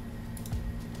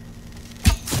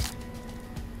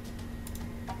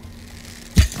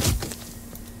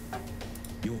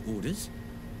 Your orders?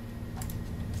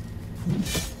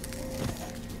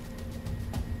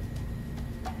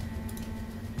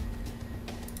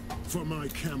 For my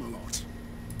Camelot.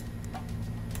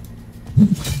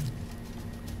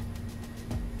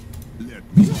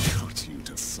 Let me cut you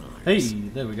to size. Hey,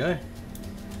 there we go.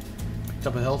 Picked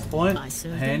up a health point. I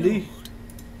serve the Handy.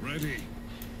 Ready.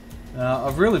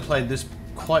 I've really played this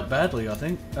quite badly, I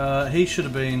think. He should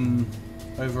have been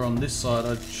over on this side.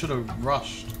 I should have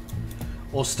rushed.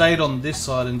 Or stayed on this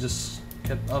side and just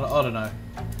kept... I don't know.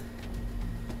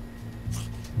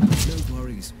 No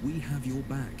worries, we have your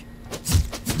back.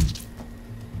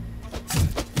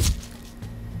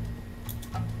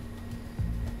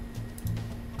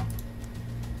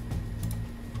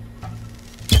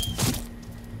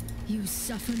 You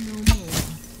suffer no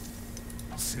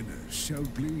more. Sinners shall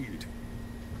bleed.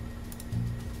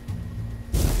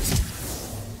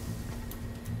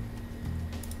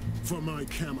 For my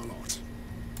Camelot.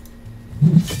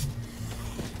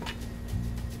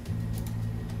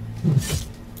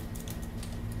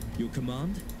 Your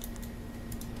command?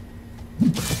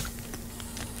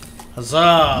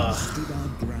 Huzzah! Stood our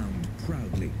ground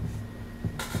proudly.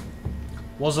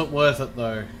 Was it worth it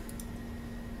though?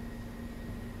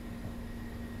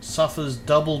 Suffers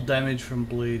double damage from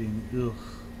bleeding. Ugh.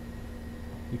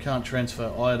 You can't transfer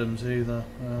items either.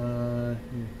 Yeah.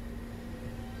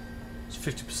 It's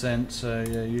 50%, so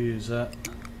yeah, you use that.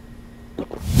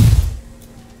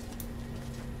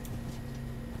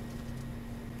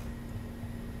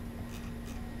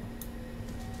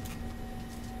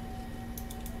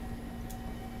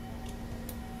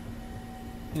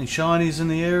 Any shinies in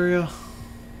the area?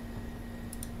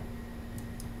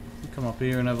 Come up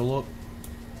here and have a look.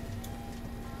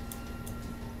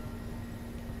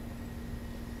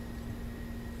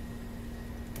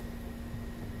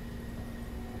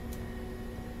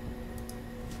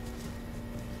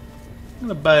 I'm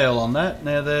going to bail on that.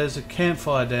 Now there's a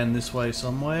campfire down this way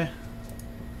somewhere.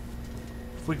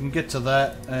 If we can get to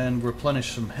that and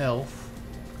replenish some health,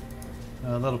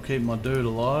 that'll keep my dude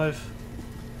alive.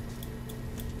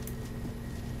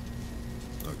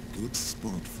 A good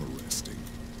spot for resting.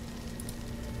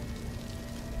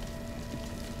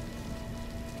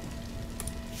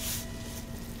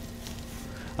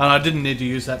 And I didn't need to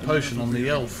use that potion on the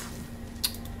elf.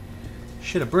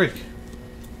 Shit, a brick.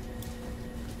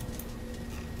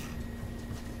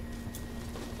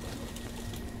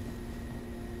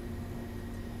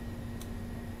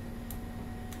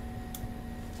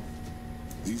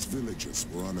 These villagers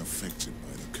were unaffected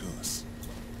by the curse,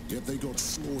 yet they got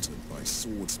slaughtered by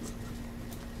swordsmen.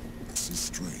 This is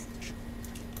strange.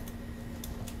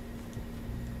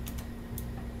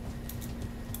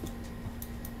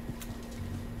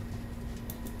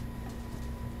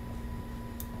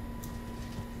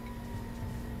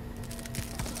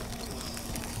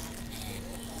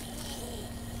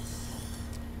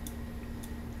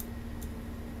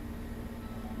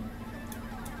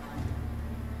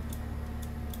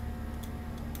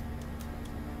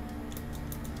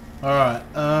 Alright,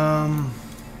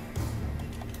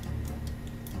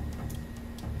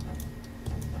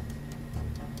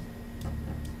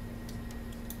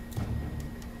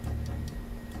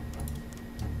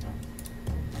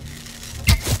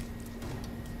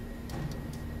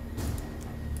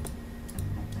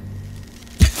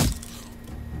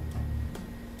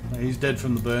 he's dead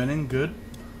from the burning, good.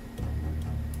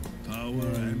 Power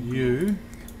and You.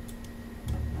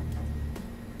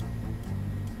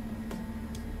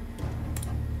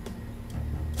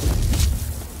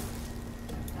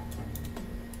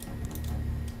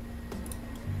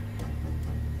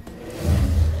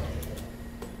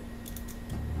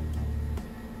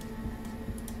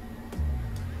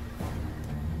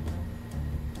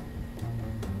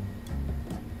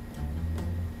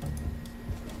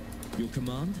 Your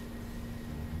command?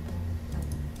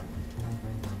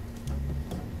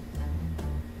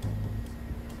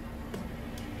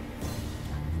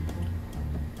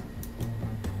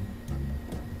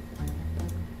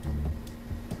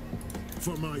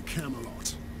 For my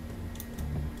Camelot.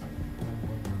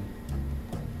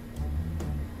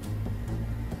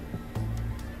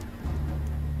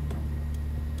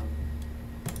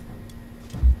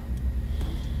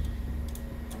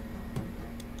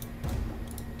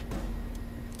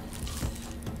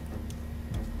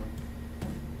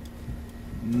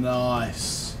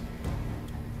 Nice.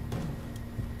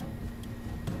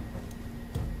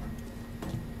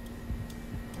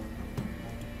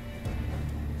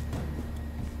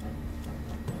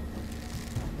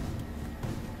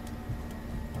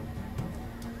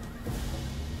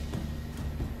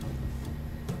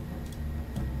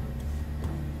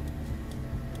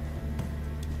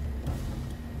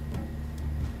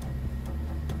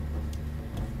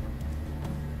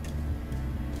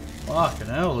 Fucking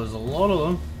hell, there's a lot of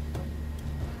them.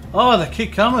 Oh, they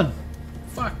keep coming.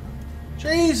 Fuck.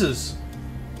 Jesus.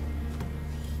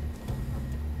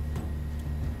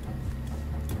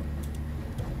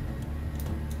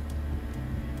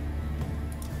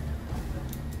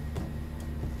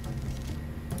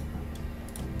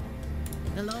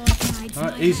 The Lord guides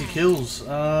Alright, my easy hand. kills.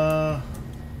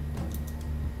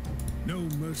 no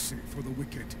mercy for the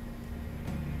wicked.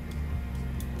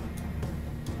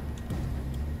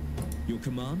 Your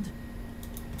command?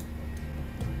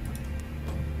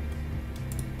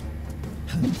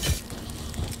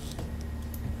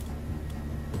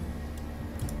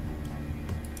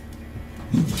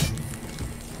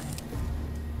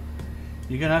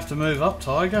 You're gonna have to move up,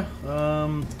 Tiger.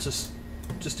 Just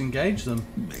engage them.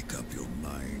 Make up your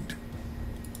mind.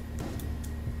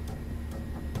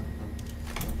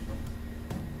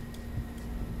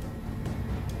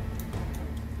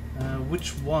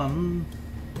 Which one?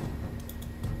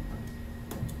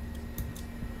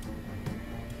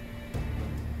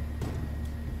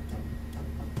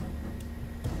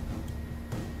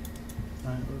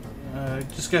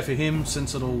 Just go for him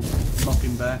since it'll knock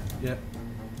him back. Yep.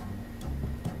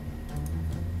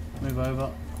 Move over.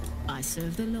 I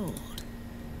serve the Lord.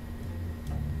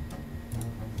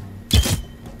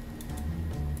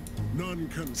 None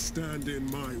can stand in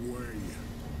my way.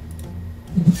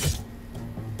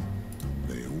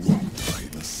 They won't play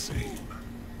the same.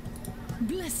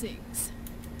 Blessings.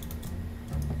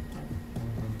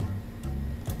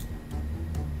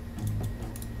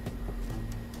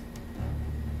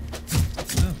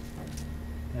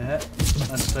 Yeah,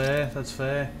 that's fair, that's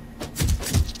fair.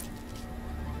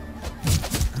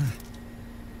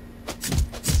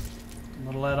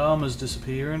 Not allowed armor's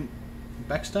disappearing.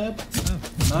 Backstab?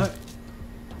 No.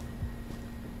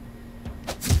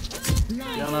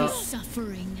 Life is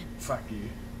suffering. Fuck you.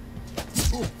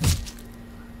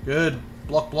 Good.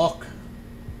 Block, block.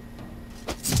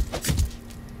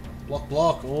 Block,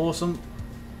 block. Awesome.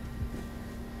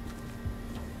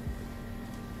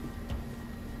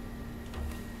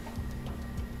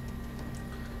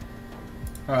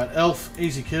 Alright, elf.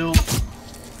 Easy kill.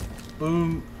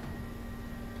 Boom.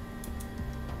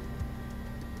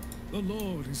 The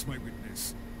Lord is my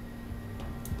witness.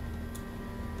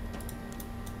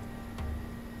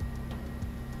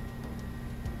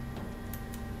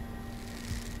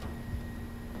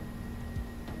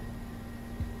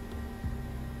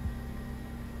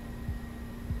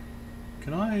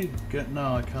 Can I get...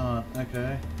 No, I can't.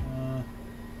 Okay.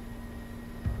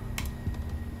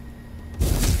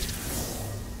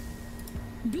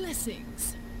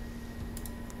 Blessings.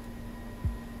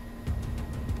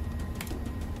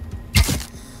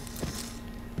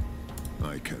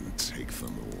 I can take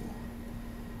them all.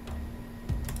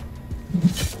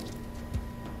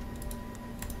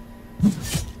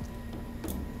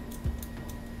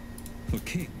 For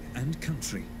king and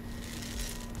country.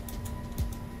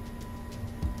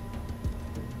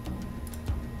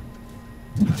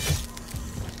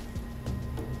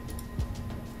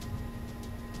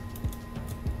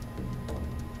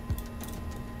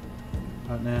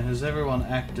 Right now, has everyone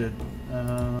acted?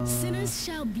 Sinners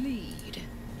shall bleed.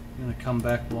 I'm gonna come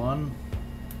back one.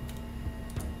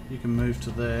 You can move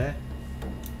to there.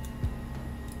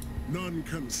 None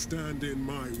can stand in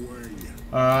my way.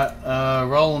 Alright,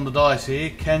 rolling the dice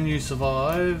here. Can you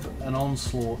survive an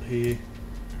onslaught here?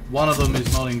 One of them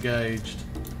is not engaged.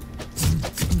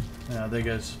 Now there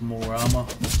goes more armor.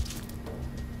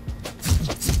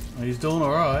 Oh, he's doing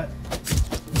alright.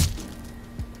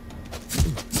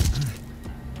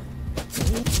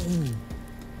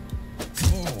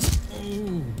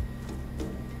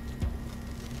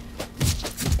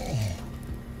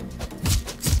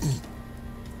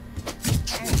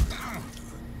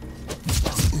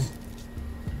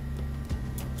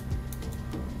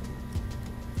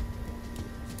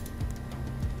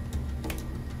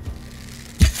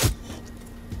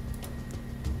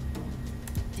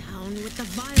 Down with the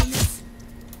vileness.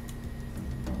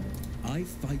 I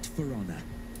fight for honor.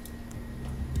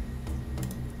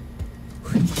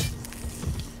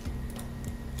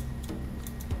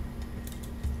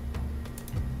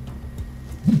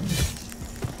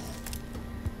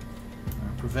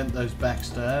 Prevent those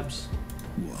backstabs.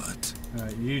 What?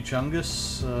 Alright, you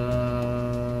Chungus.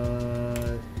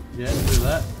 Yeah, do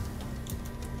that.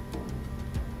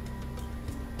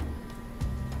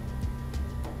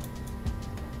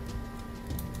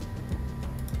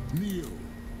 Kneel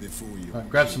before you. Right,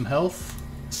 grab some health.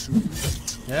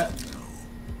 Yeah.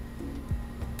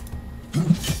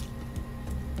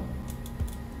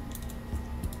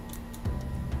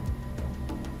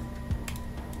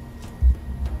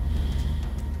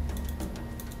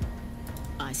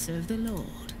 I serve the Lord.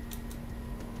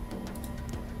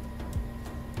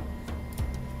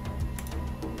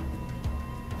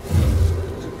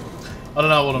 I don't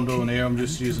know what I'm doing here, I'm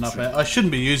just using up... I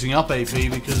shouldn't be using up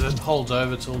AP because it holds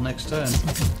over till next turn.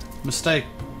 Mistake.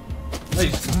 Hey,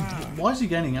 why is he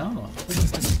gaining armor?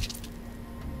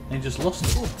 And he just lost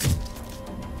it.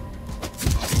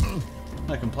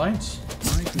 No complaints.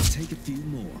 I could take a few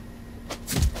more.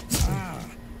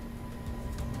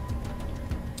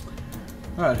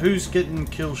 Alright, who's getting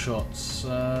kill shots?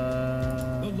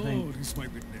 The Lord is my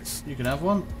witness. You can have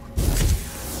one.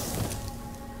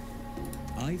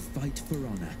 I fight for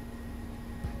honor.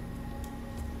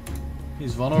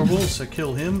 He's vulnerable, so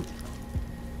kill him.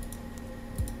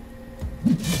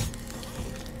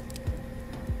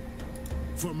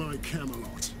 For my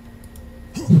Camelot.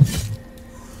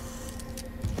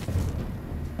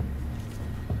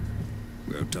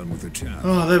 We're done with the chat.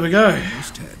 Oh, there we go.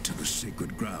 Must head to the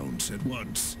sacred grounds at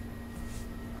once.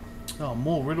 Oh,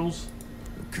 more riddles.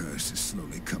 The curse is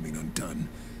slowly coming undone,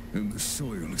 and the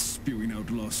soil is spewing out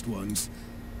lost ones.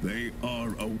 They are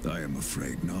out. I am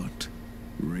afraid not.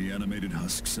 Reanimated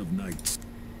husks of knights.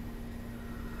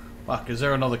 Fuck, is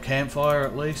there another campfire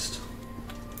at least?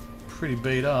 Pretty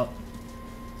beat up.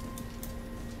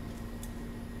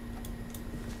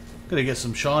 Gotta get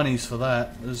some shinies for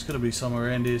that. There's gotta be some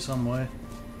around here somewhere.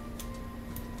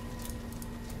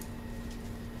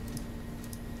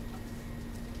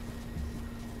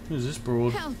 Who's this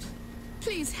broad? Help!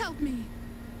 Please help me!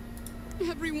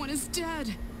 Everyone is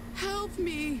dead! Help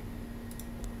me!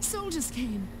 Soldiers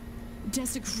came,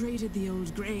 desecrated the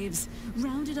old graves,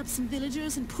 rounded up some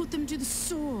villagers and put them to the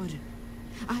sword.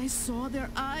 I saw their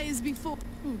eyes before.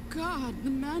 Oh God, the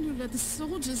man who led the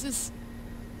soldiers is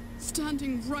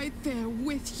standing right there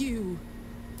with you.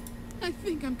 I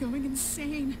think I'm going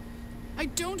insane. I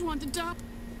don't want to die.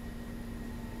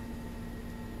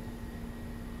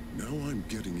 Now I'm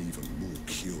getting even more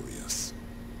curious.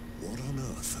 What on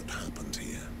earth had happened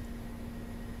here?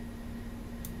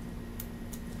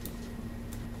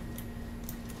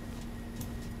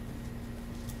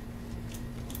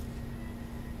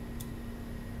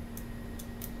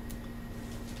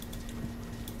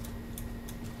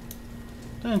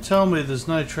 Don't tell me there's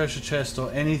no treasure chest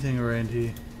or anything around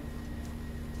here.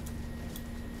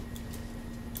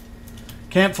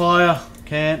 Campfire!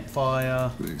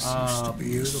 Campfire! This used Ah, to be a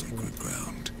beautiful. sacred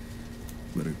ground,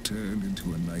 but it turned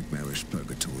into a nightmarish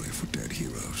purgatory for dead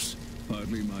heroes.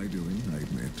 Partly my doing, I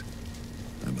admit.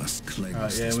 I must cleanse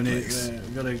Alright, yeah, this we need,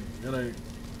 place. gotta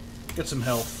get some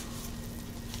health.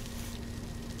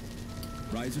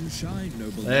 Rise and shine,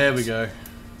 noble There we knights. go.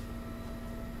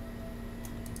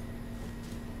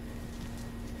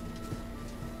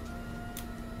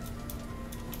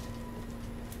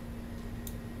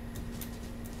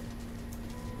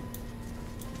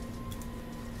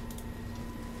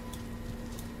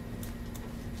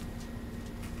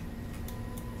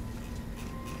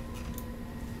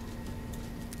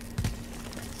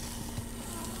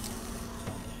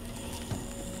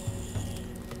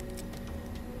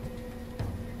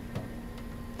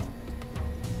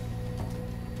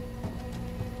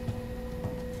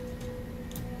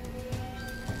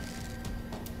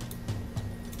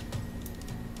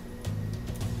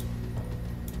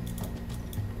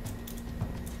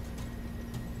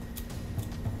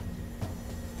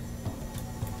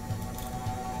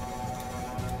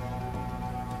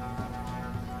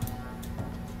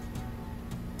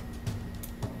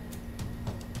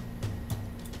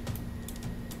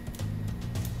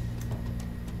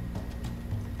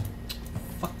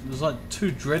 Fuck, there's like 2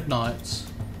 dread knights.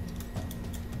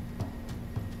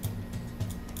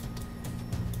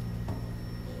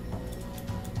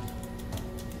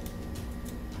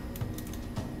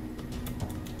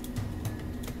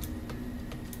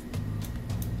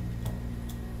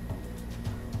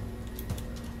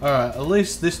 Alright, at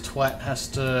least this twat has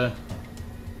to...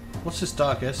 What's this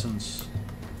dark essence?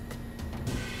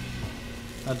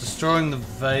 Destroying the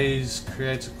vase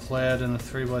creates a cloud in a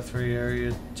 3x3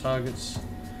 area. Targets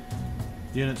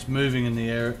units moving in the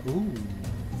area. Ooh.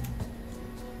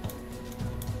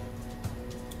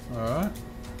 Alright.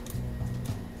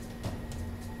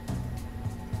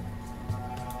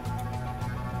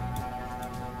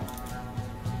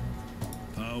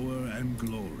 Power and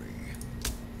glory.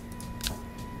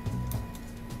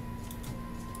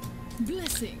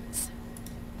 Blessings.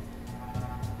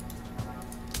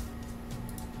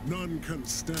 None can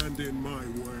stand in my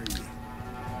way.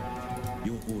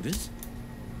 Your orders?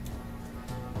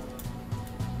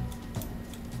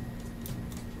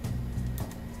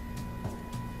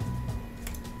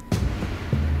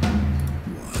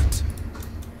 What?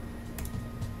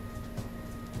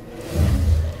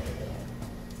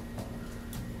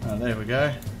 Oh, there we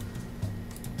go.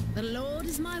 The Lord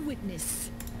is my witness.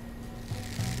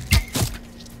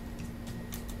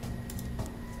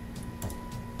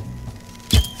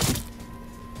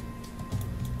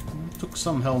 Took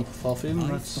some health off him.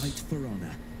 I That's... fight for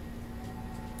honor.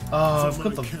 Oh, I've For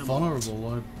got the my camel.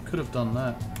 vulnerable. I could have done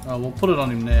that. Oh, we'll put it on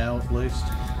him now, at least.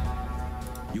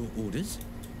 Your orders?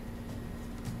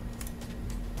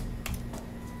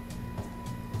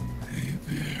 They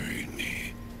buried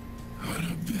me on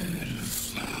a bed of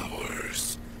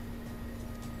flowers.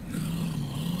 Now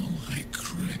all I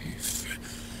crave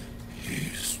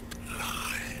is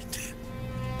blood.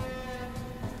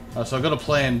 Oh, so I've got a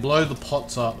plan. Blow the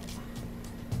pots up.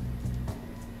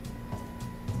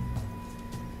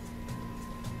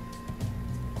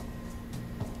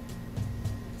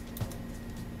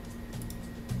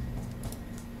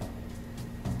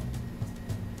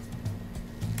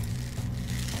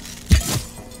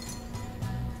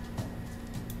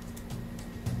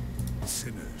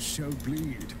 Sinners shall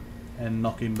bleed. And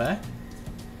knock him back.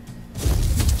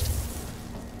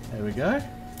 There we go.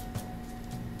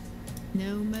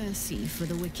 No mercy for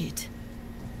the wicked.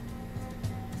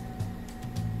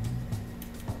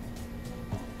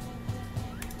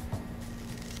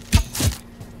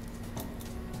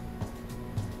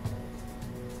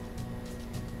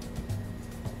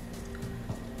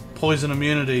 Poison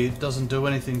immunity doesn't do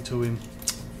anything to him.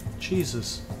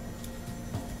 Jesus.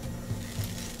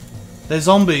 They're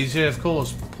zombies, yeah, of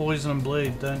course. Poison and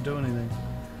bleed don't do anything.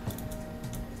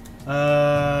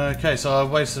 Okay, so I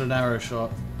wasted an arrow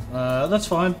shot. That's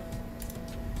fine.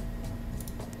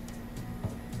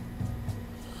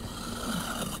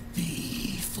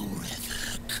 Be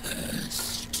forever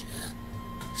cursed,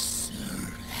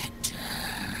 Sir Hector.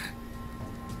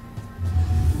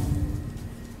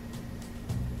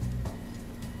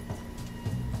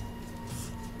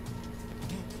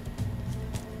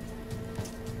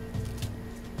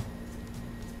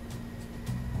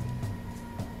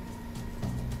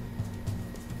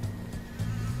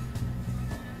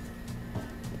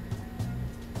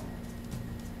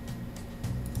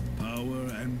 Power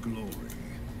and glory.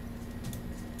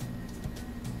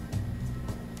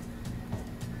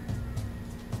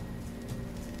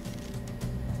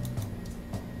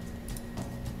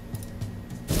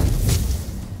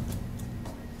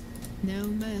 No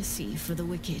mercy for the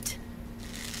wicked.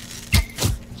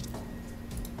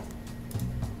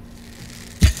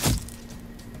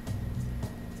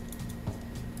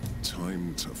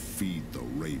 Time to feed the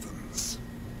ravens.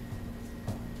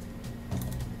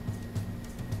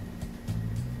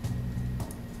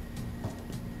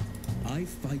 I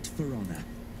fight for honor.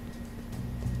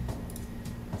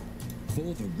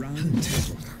 For the round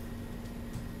table.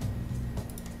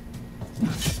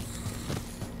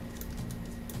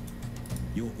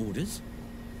 Your orders?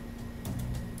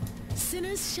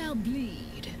 Sinners shall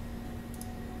bleed.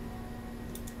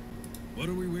 What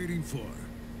are we waiting for?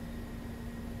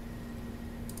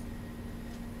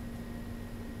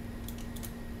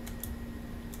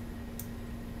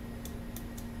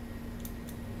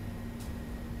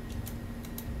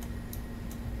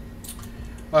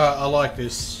 I like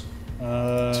this.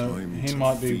 Time He to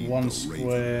might be feed one the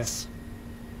square. ravens.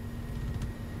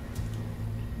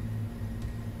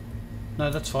 No,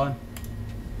 that's fine.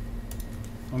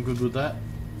 I'm good with that.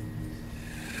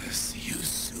 See you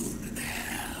soon in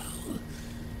hell,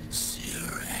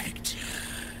 Sir Hector.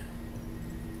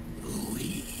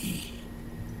 We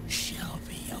shall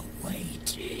be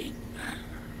awaiting.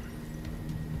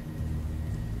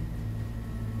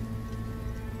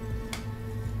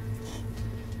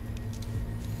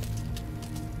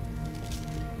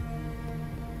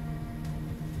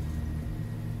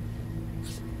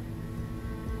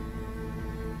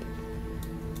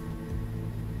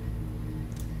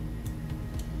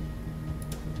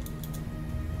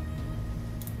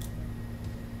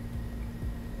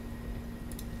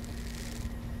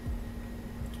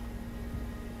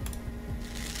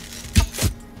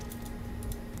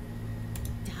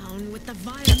 Down with the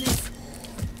vileness.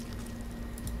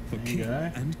 For There you king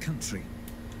go. and country.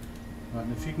 Right,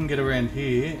 and if you can get around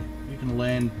here, you can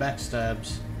land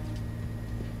backstabs.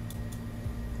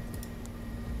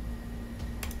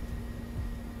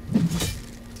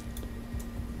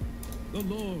 The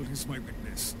Lord is my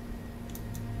witness.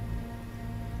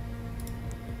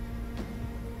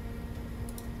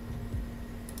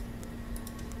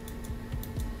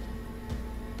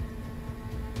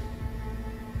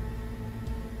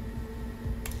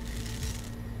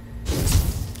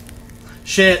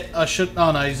 Shit, I should...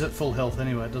 Oh no, he's at full health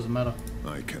anyway, it doesn't matter.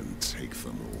 I can take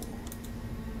them all.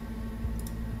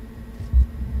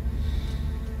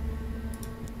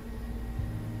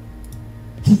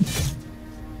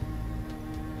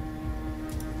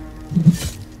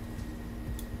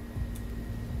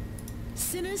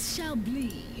 Sinners shall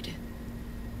bleed.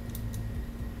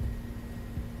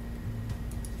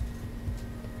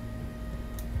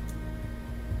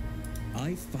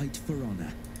 I fight for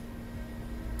honor.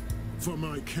 For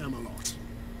my Camelot.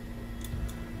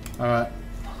 Alright.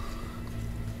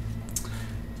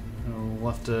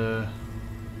 We'll have to...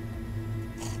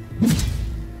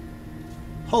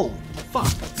 Holy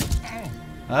fuck!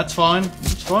 That's fine.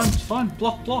 It's fine. It's fine.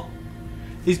 Block, block.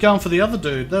 He's going for the other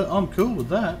dude. I'm cool with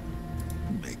that.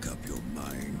 Make up your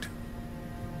mind.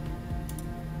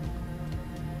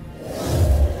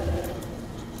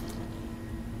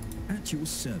 At your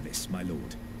service, my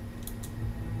lord.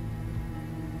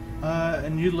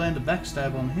 And you land a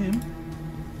backstab on him.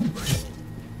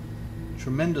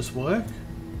 Tremendous work.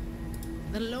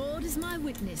 The Lord is my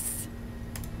witness.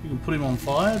 You can put him on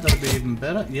fire. That'll be even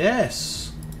better.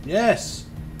 Yes. Yes.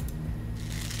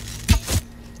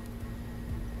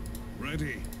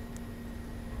 Ready.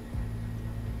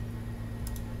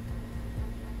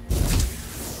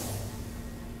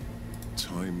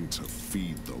 Time to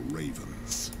feed the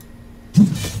ravens.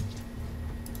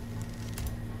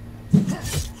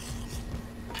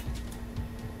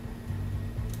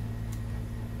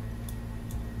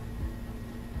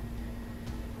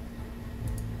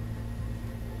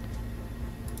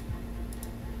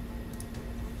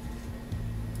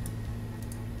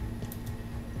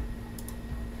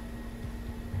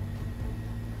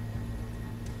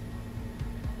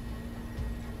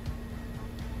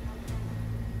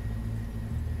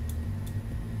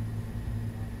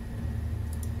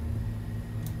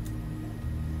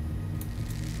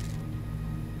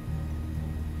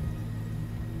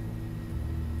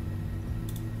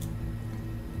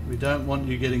 We don't want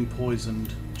you getting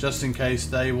poisoned, just in case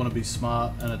they want to be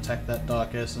smart and attack that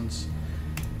dark essence.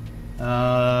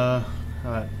 Alright,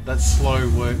 that's slow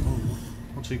work. Ooh,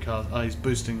 what's he cast? Oh, he's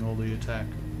boosting all the attack.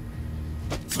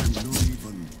 I'm not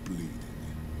even bleeding.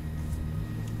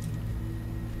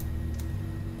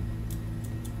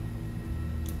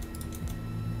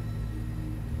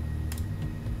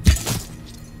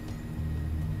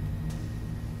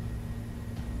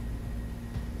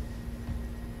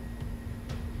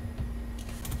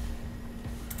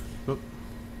 Oop.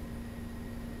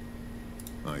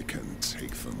 I can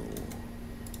take them all.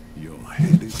 Your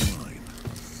head is mine.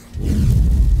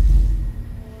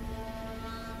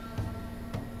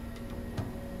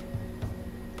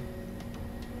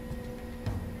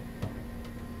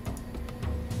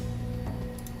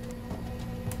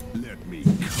 Let me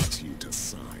cut you to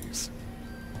size.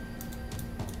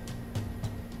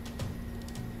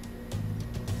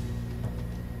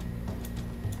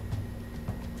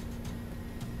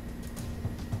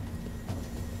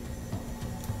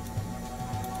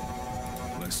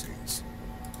 Blessings.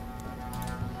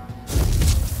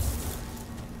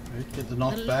 Right, get the The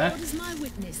knockback. Lord is my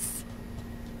witness.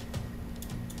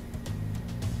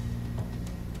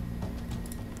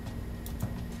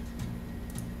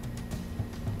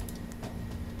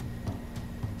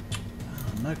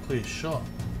 Oh, no clear shot.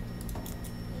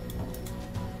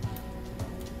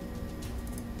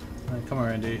 Right, come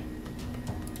around here.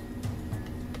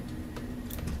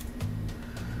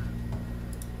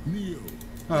 Kneel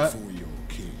Alright. before your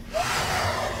king.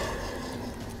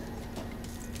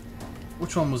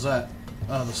 Which one was that?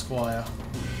 Oh, the squire.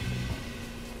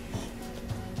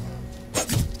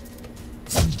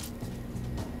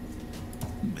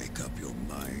 Make up your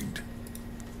mind.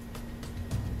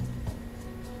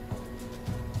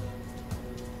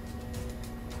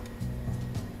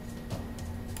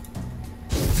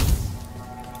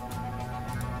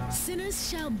 Sinners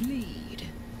shall bleed.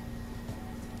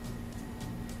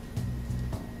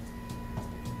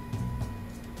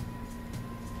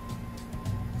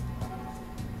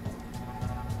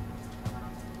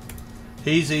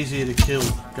 He's easier to kill.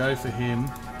 Go for him.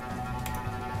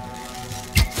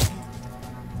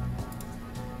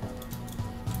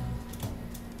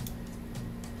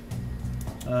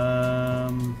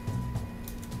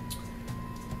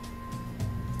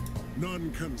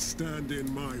 None can stand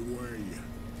in my way.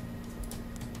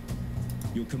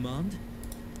 Your command?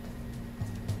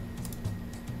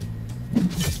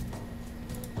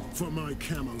 For my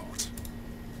Camelot.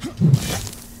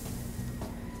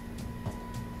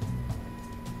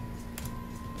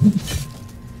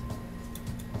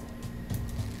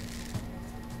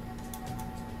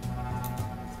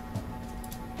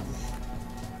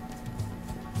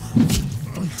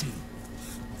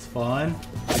 It's fine.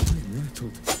 I'm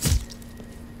rattled.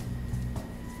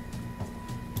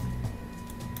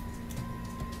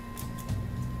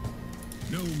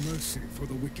 No mercy for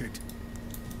the wicked.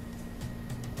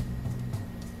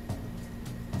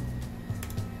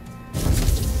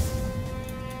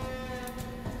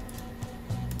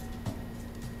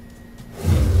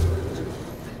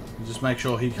 Just make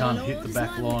sure he can't hit Lord the is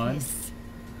back my line. witness.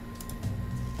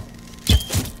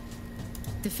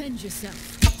 Defend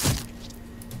yourself.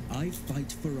 I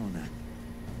fight for honor.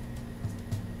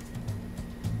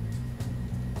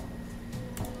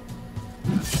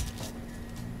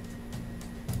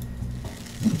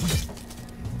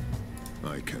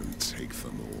 I can take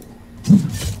them all.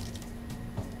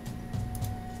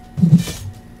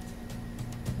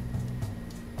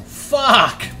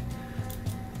 Fuck!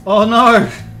 Oh no!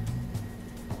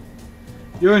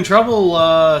 You're in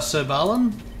trouble, Sir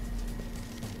Balin.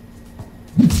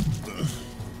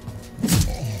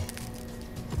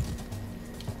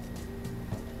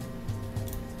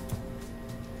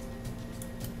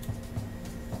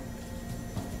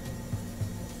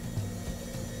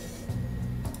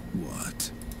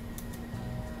 What?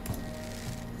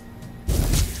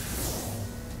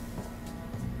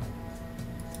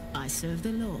 I serve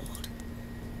the Lord.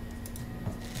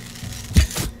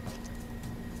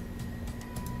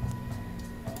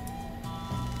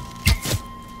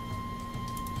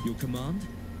 Your command?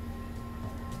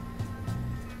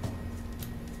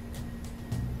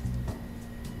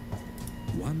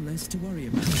 One less to worry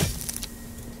about.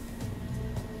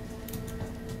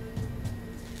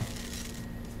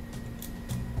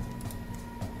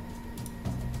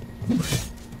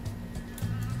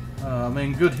 I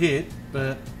mean, good hit,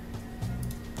 but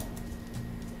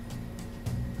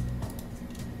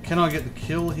can I get the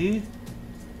kill here?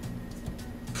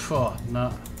 Oh,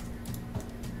 no.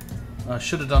 I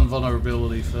should have done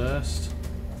vulnerability first.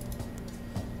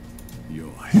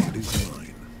 Your head is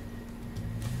mine.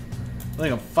 I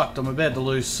think I'm fucked. I'm about to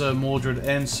lose Sir Mordred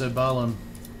and Sir Balin.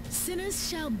 Sinners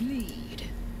shall bleed.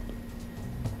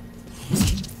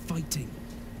 Keep fighting.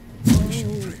 I shall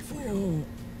pray for you.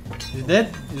 Is he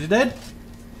dead? Is he dead?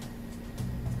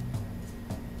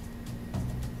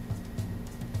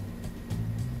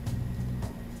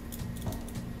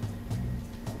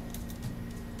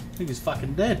 I think he's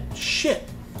fucking dead. Shit!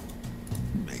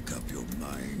 Make up your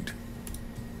mind.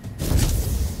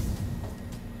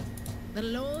 The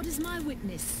Lord is my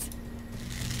witness.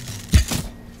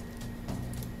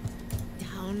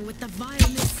 Down with the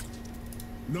vileness.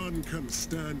 None can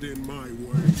stand in my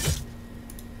way.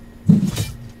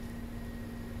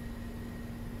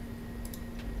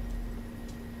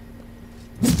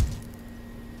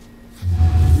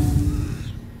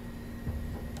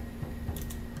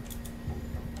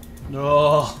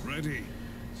 Oh, Ready.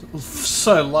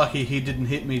 so lucky he didn't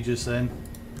hit me just then.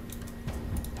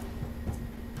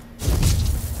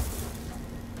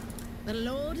 The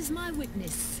Lord is my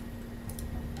witness.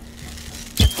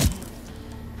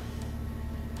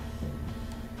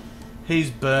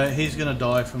 He's burnt. He's gonna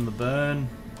die from the burn.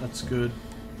 That's good.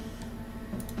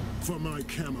 For my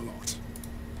Camelot.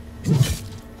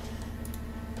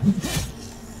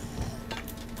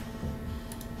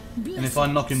 And if I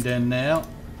knock him down now,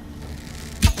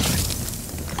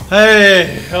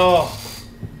 hey! Oh,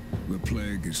 The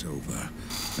plague is over,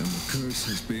 and the curse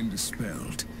has been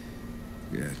dispelled.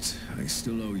 Yet, I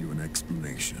still owe you an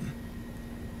explanation.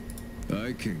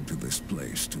 I came to this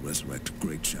place to resurrect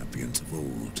great champions of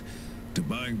old, to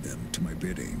bind them to my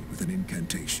bidding with an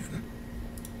incantation.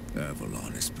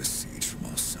 Avalon is besieged from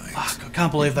all sides. fuck! I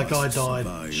can't believe that guy Must died.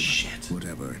 survive, Shit.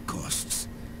 whatever it costs.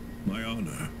 My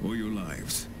honor or your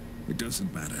lives, it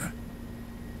doesn't matter.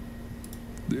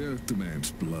 The earth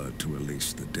demands blood to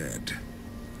release the dead.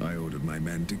 I ordered my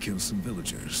men to kill some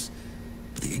villagers.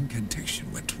 But the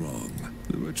incantation went wrong.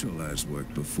 The ritual has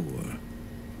worked before.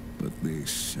 But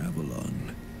this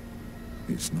Avalon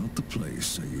is not the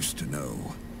place I used to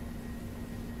know.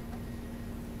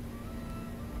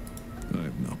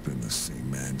 I've not been the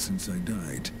same man since I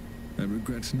died. I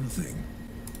regret nothing.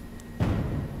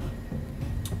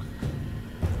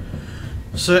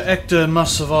 Sir Ector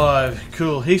must survive.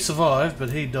 Cool. He survived,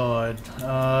 but he died.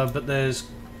 But there's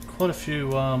quite a few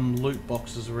loot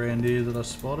boxes around here that I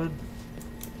spotted.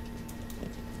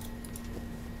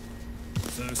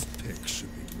 First pick should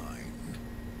be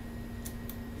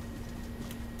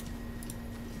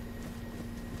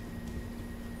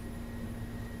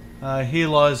mine. Here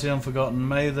lies the unforgotten.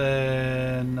 May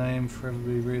their name forever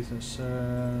be breathed.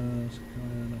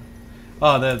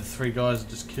 Oh, they're the three guys I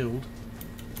just killed.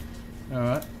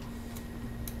 Alright.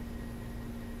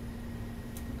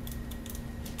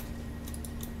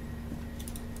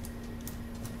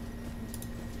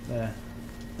 There.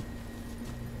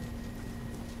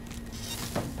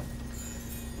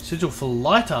 Sigil for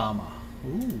light armor.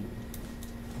 Ooh.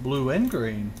 Blue and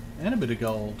green. And a bit of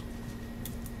gold.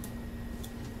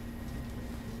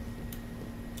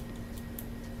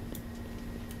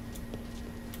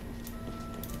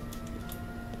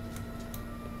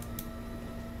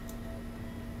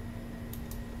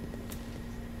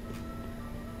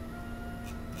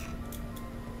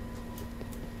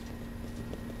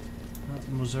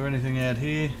 Was there anything out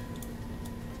here?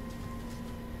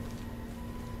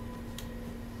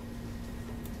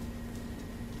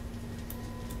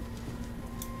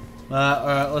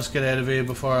 Alright, let's get out of here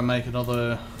before I make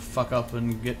another fuck up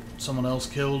and get someone else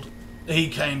killed. He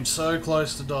came so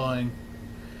close to dying.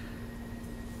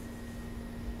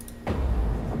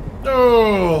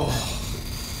 Oh!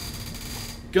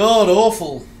 God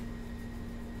awful.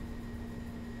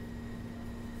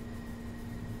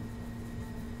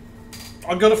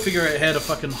 I've got to figure out how to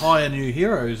fucking hire new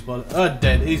heroes, but...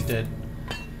 dead. He's dead.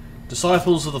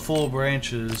 Disciples of the Four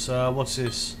Branches. What's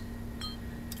this?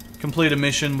 Complete a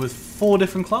mission with 4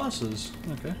 different classes.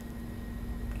 Okay.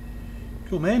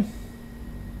 Cool, man.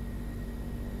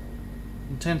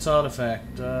 Intense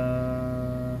artifact.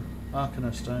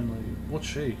 Arcanist only. What's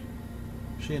she?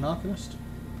 Is she an Arcanist?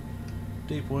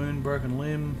 Deep wound, broken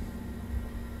limb.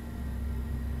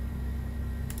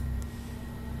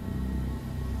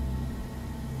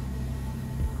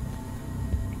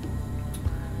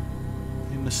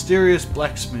 Mysterious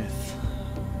blacksmith.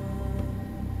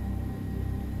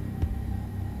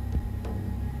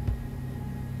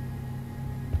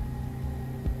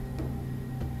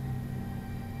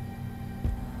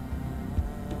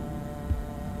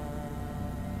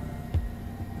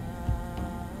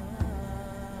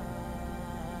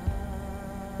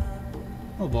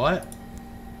 I'll buy it.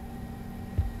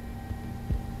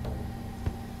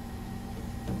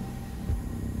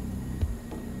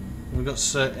 We've got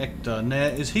Sir Ector. Now,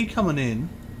 is he coming in?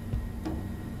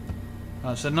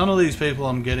 So none of these people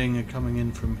I'm getting are coming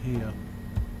in from here.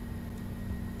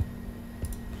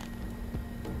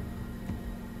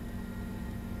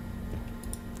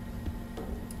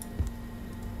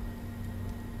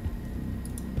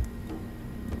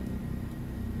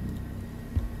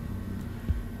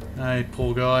 Hey,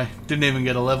 poor guy. Didn't even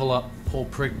get a level up. Poor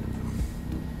prick.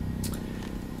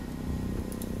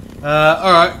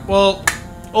 Alright, well,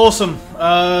 awesome.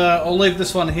 I'll leave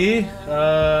this one here.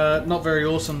 Not very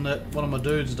awesome that one of my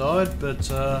dudes died, but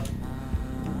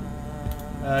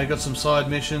got some side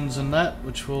missions and that,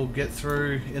 which we'll get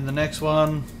through in the next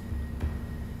one.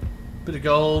 Bit of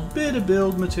gold, bit of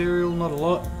build material, not a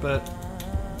lot, but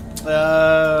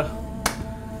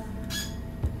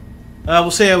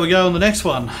we'll see how we go on the next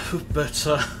one. But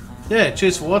yeah,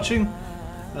 cheers for watching.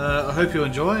 I hope you're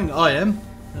enjoying. I am.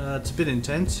 It's a bit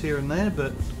intense here and there,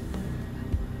 but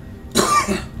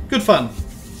good fun.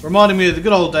 Reminding me of the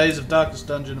good old days of Darkest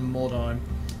Dungeon and Mordheim.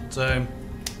 So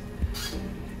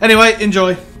anyway,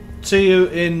 enjoy. See you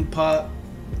in part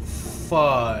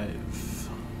 5.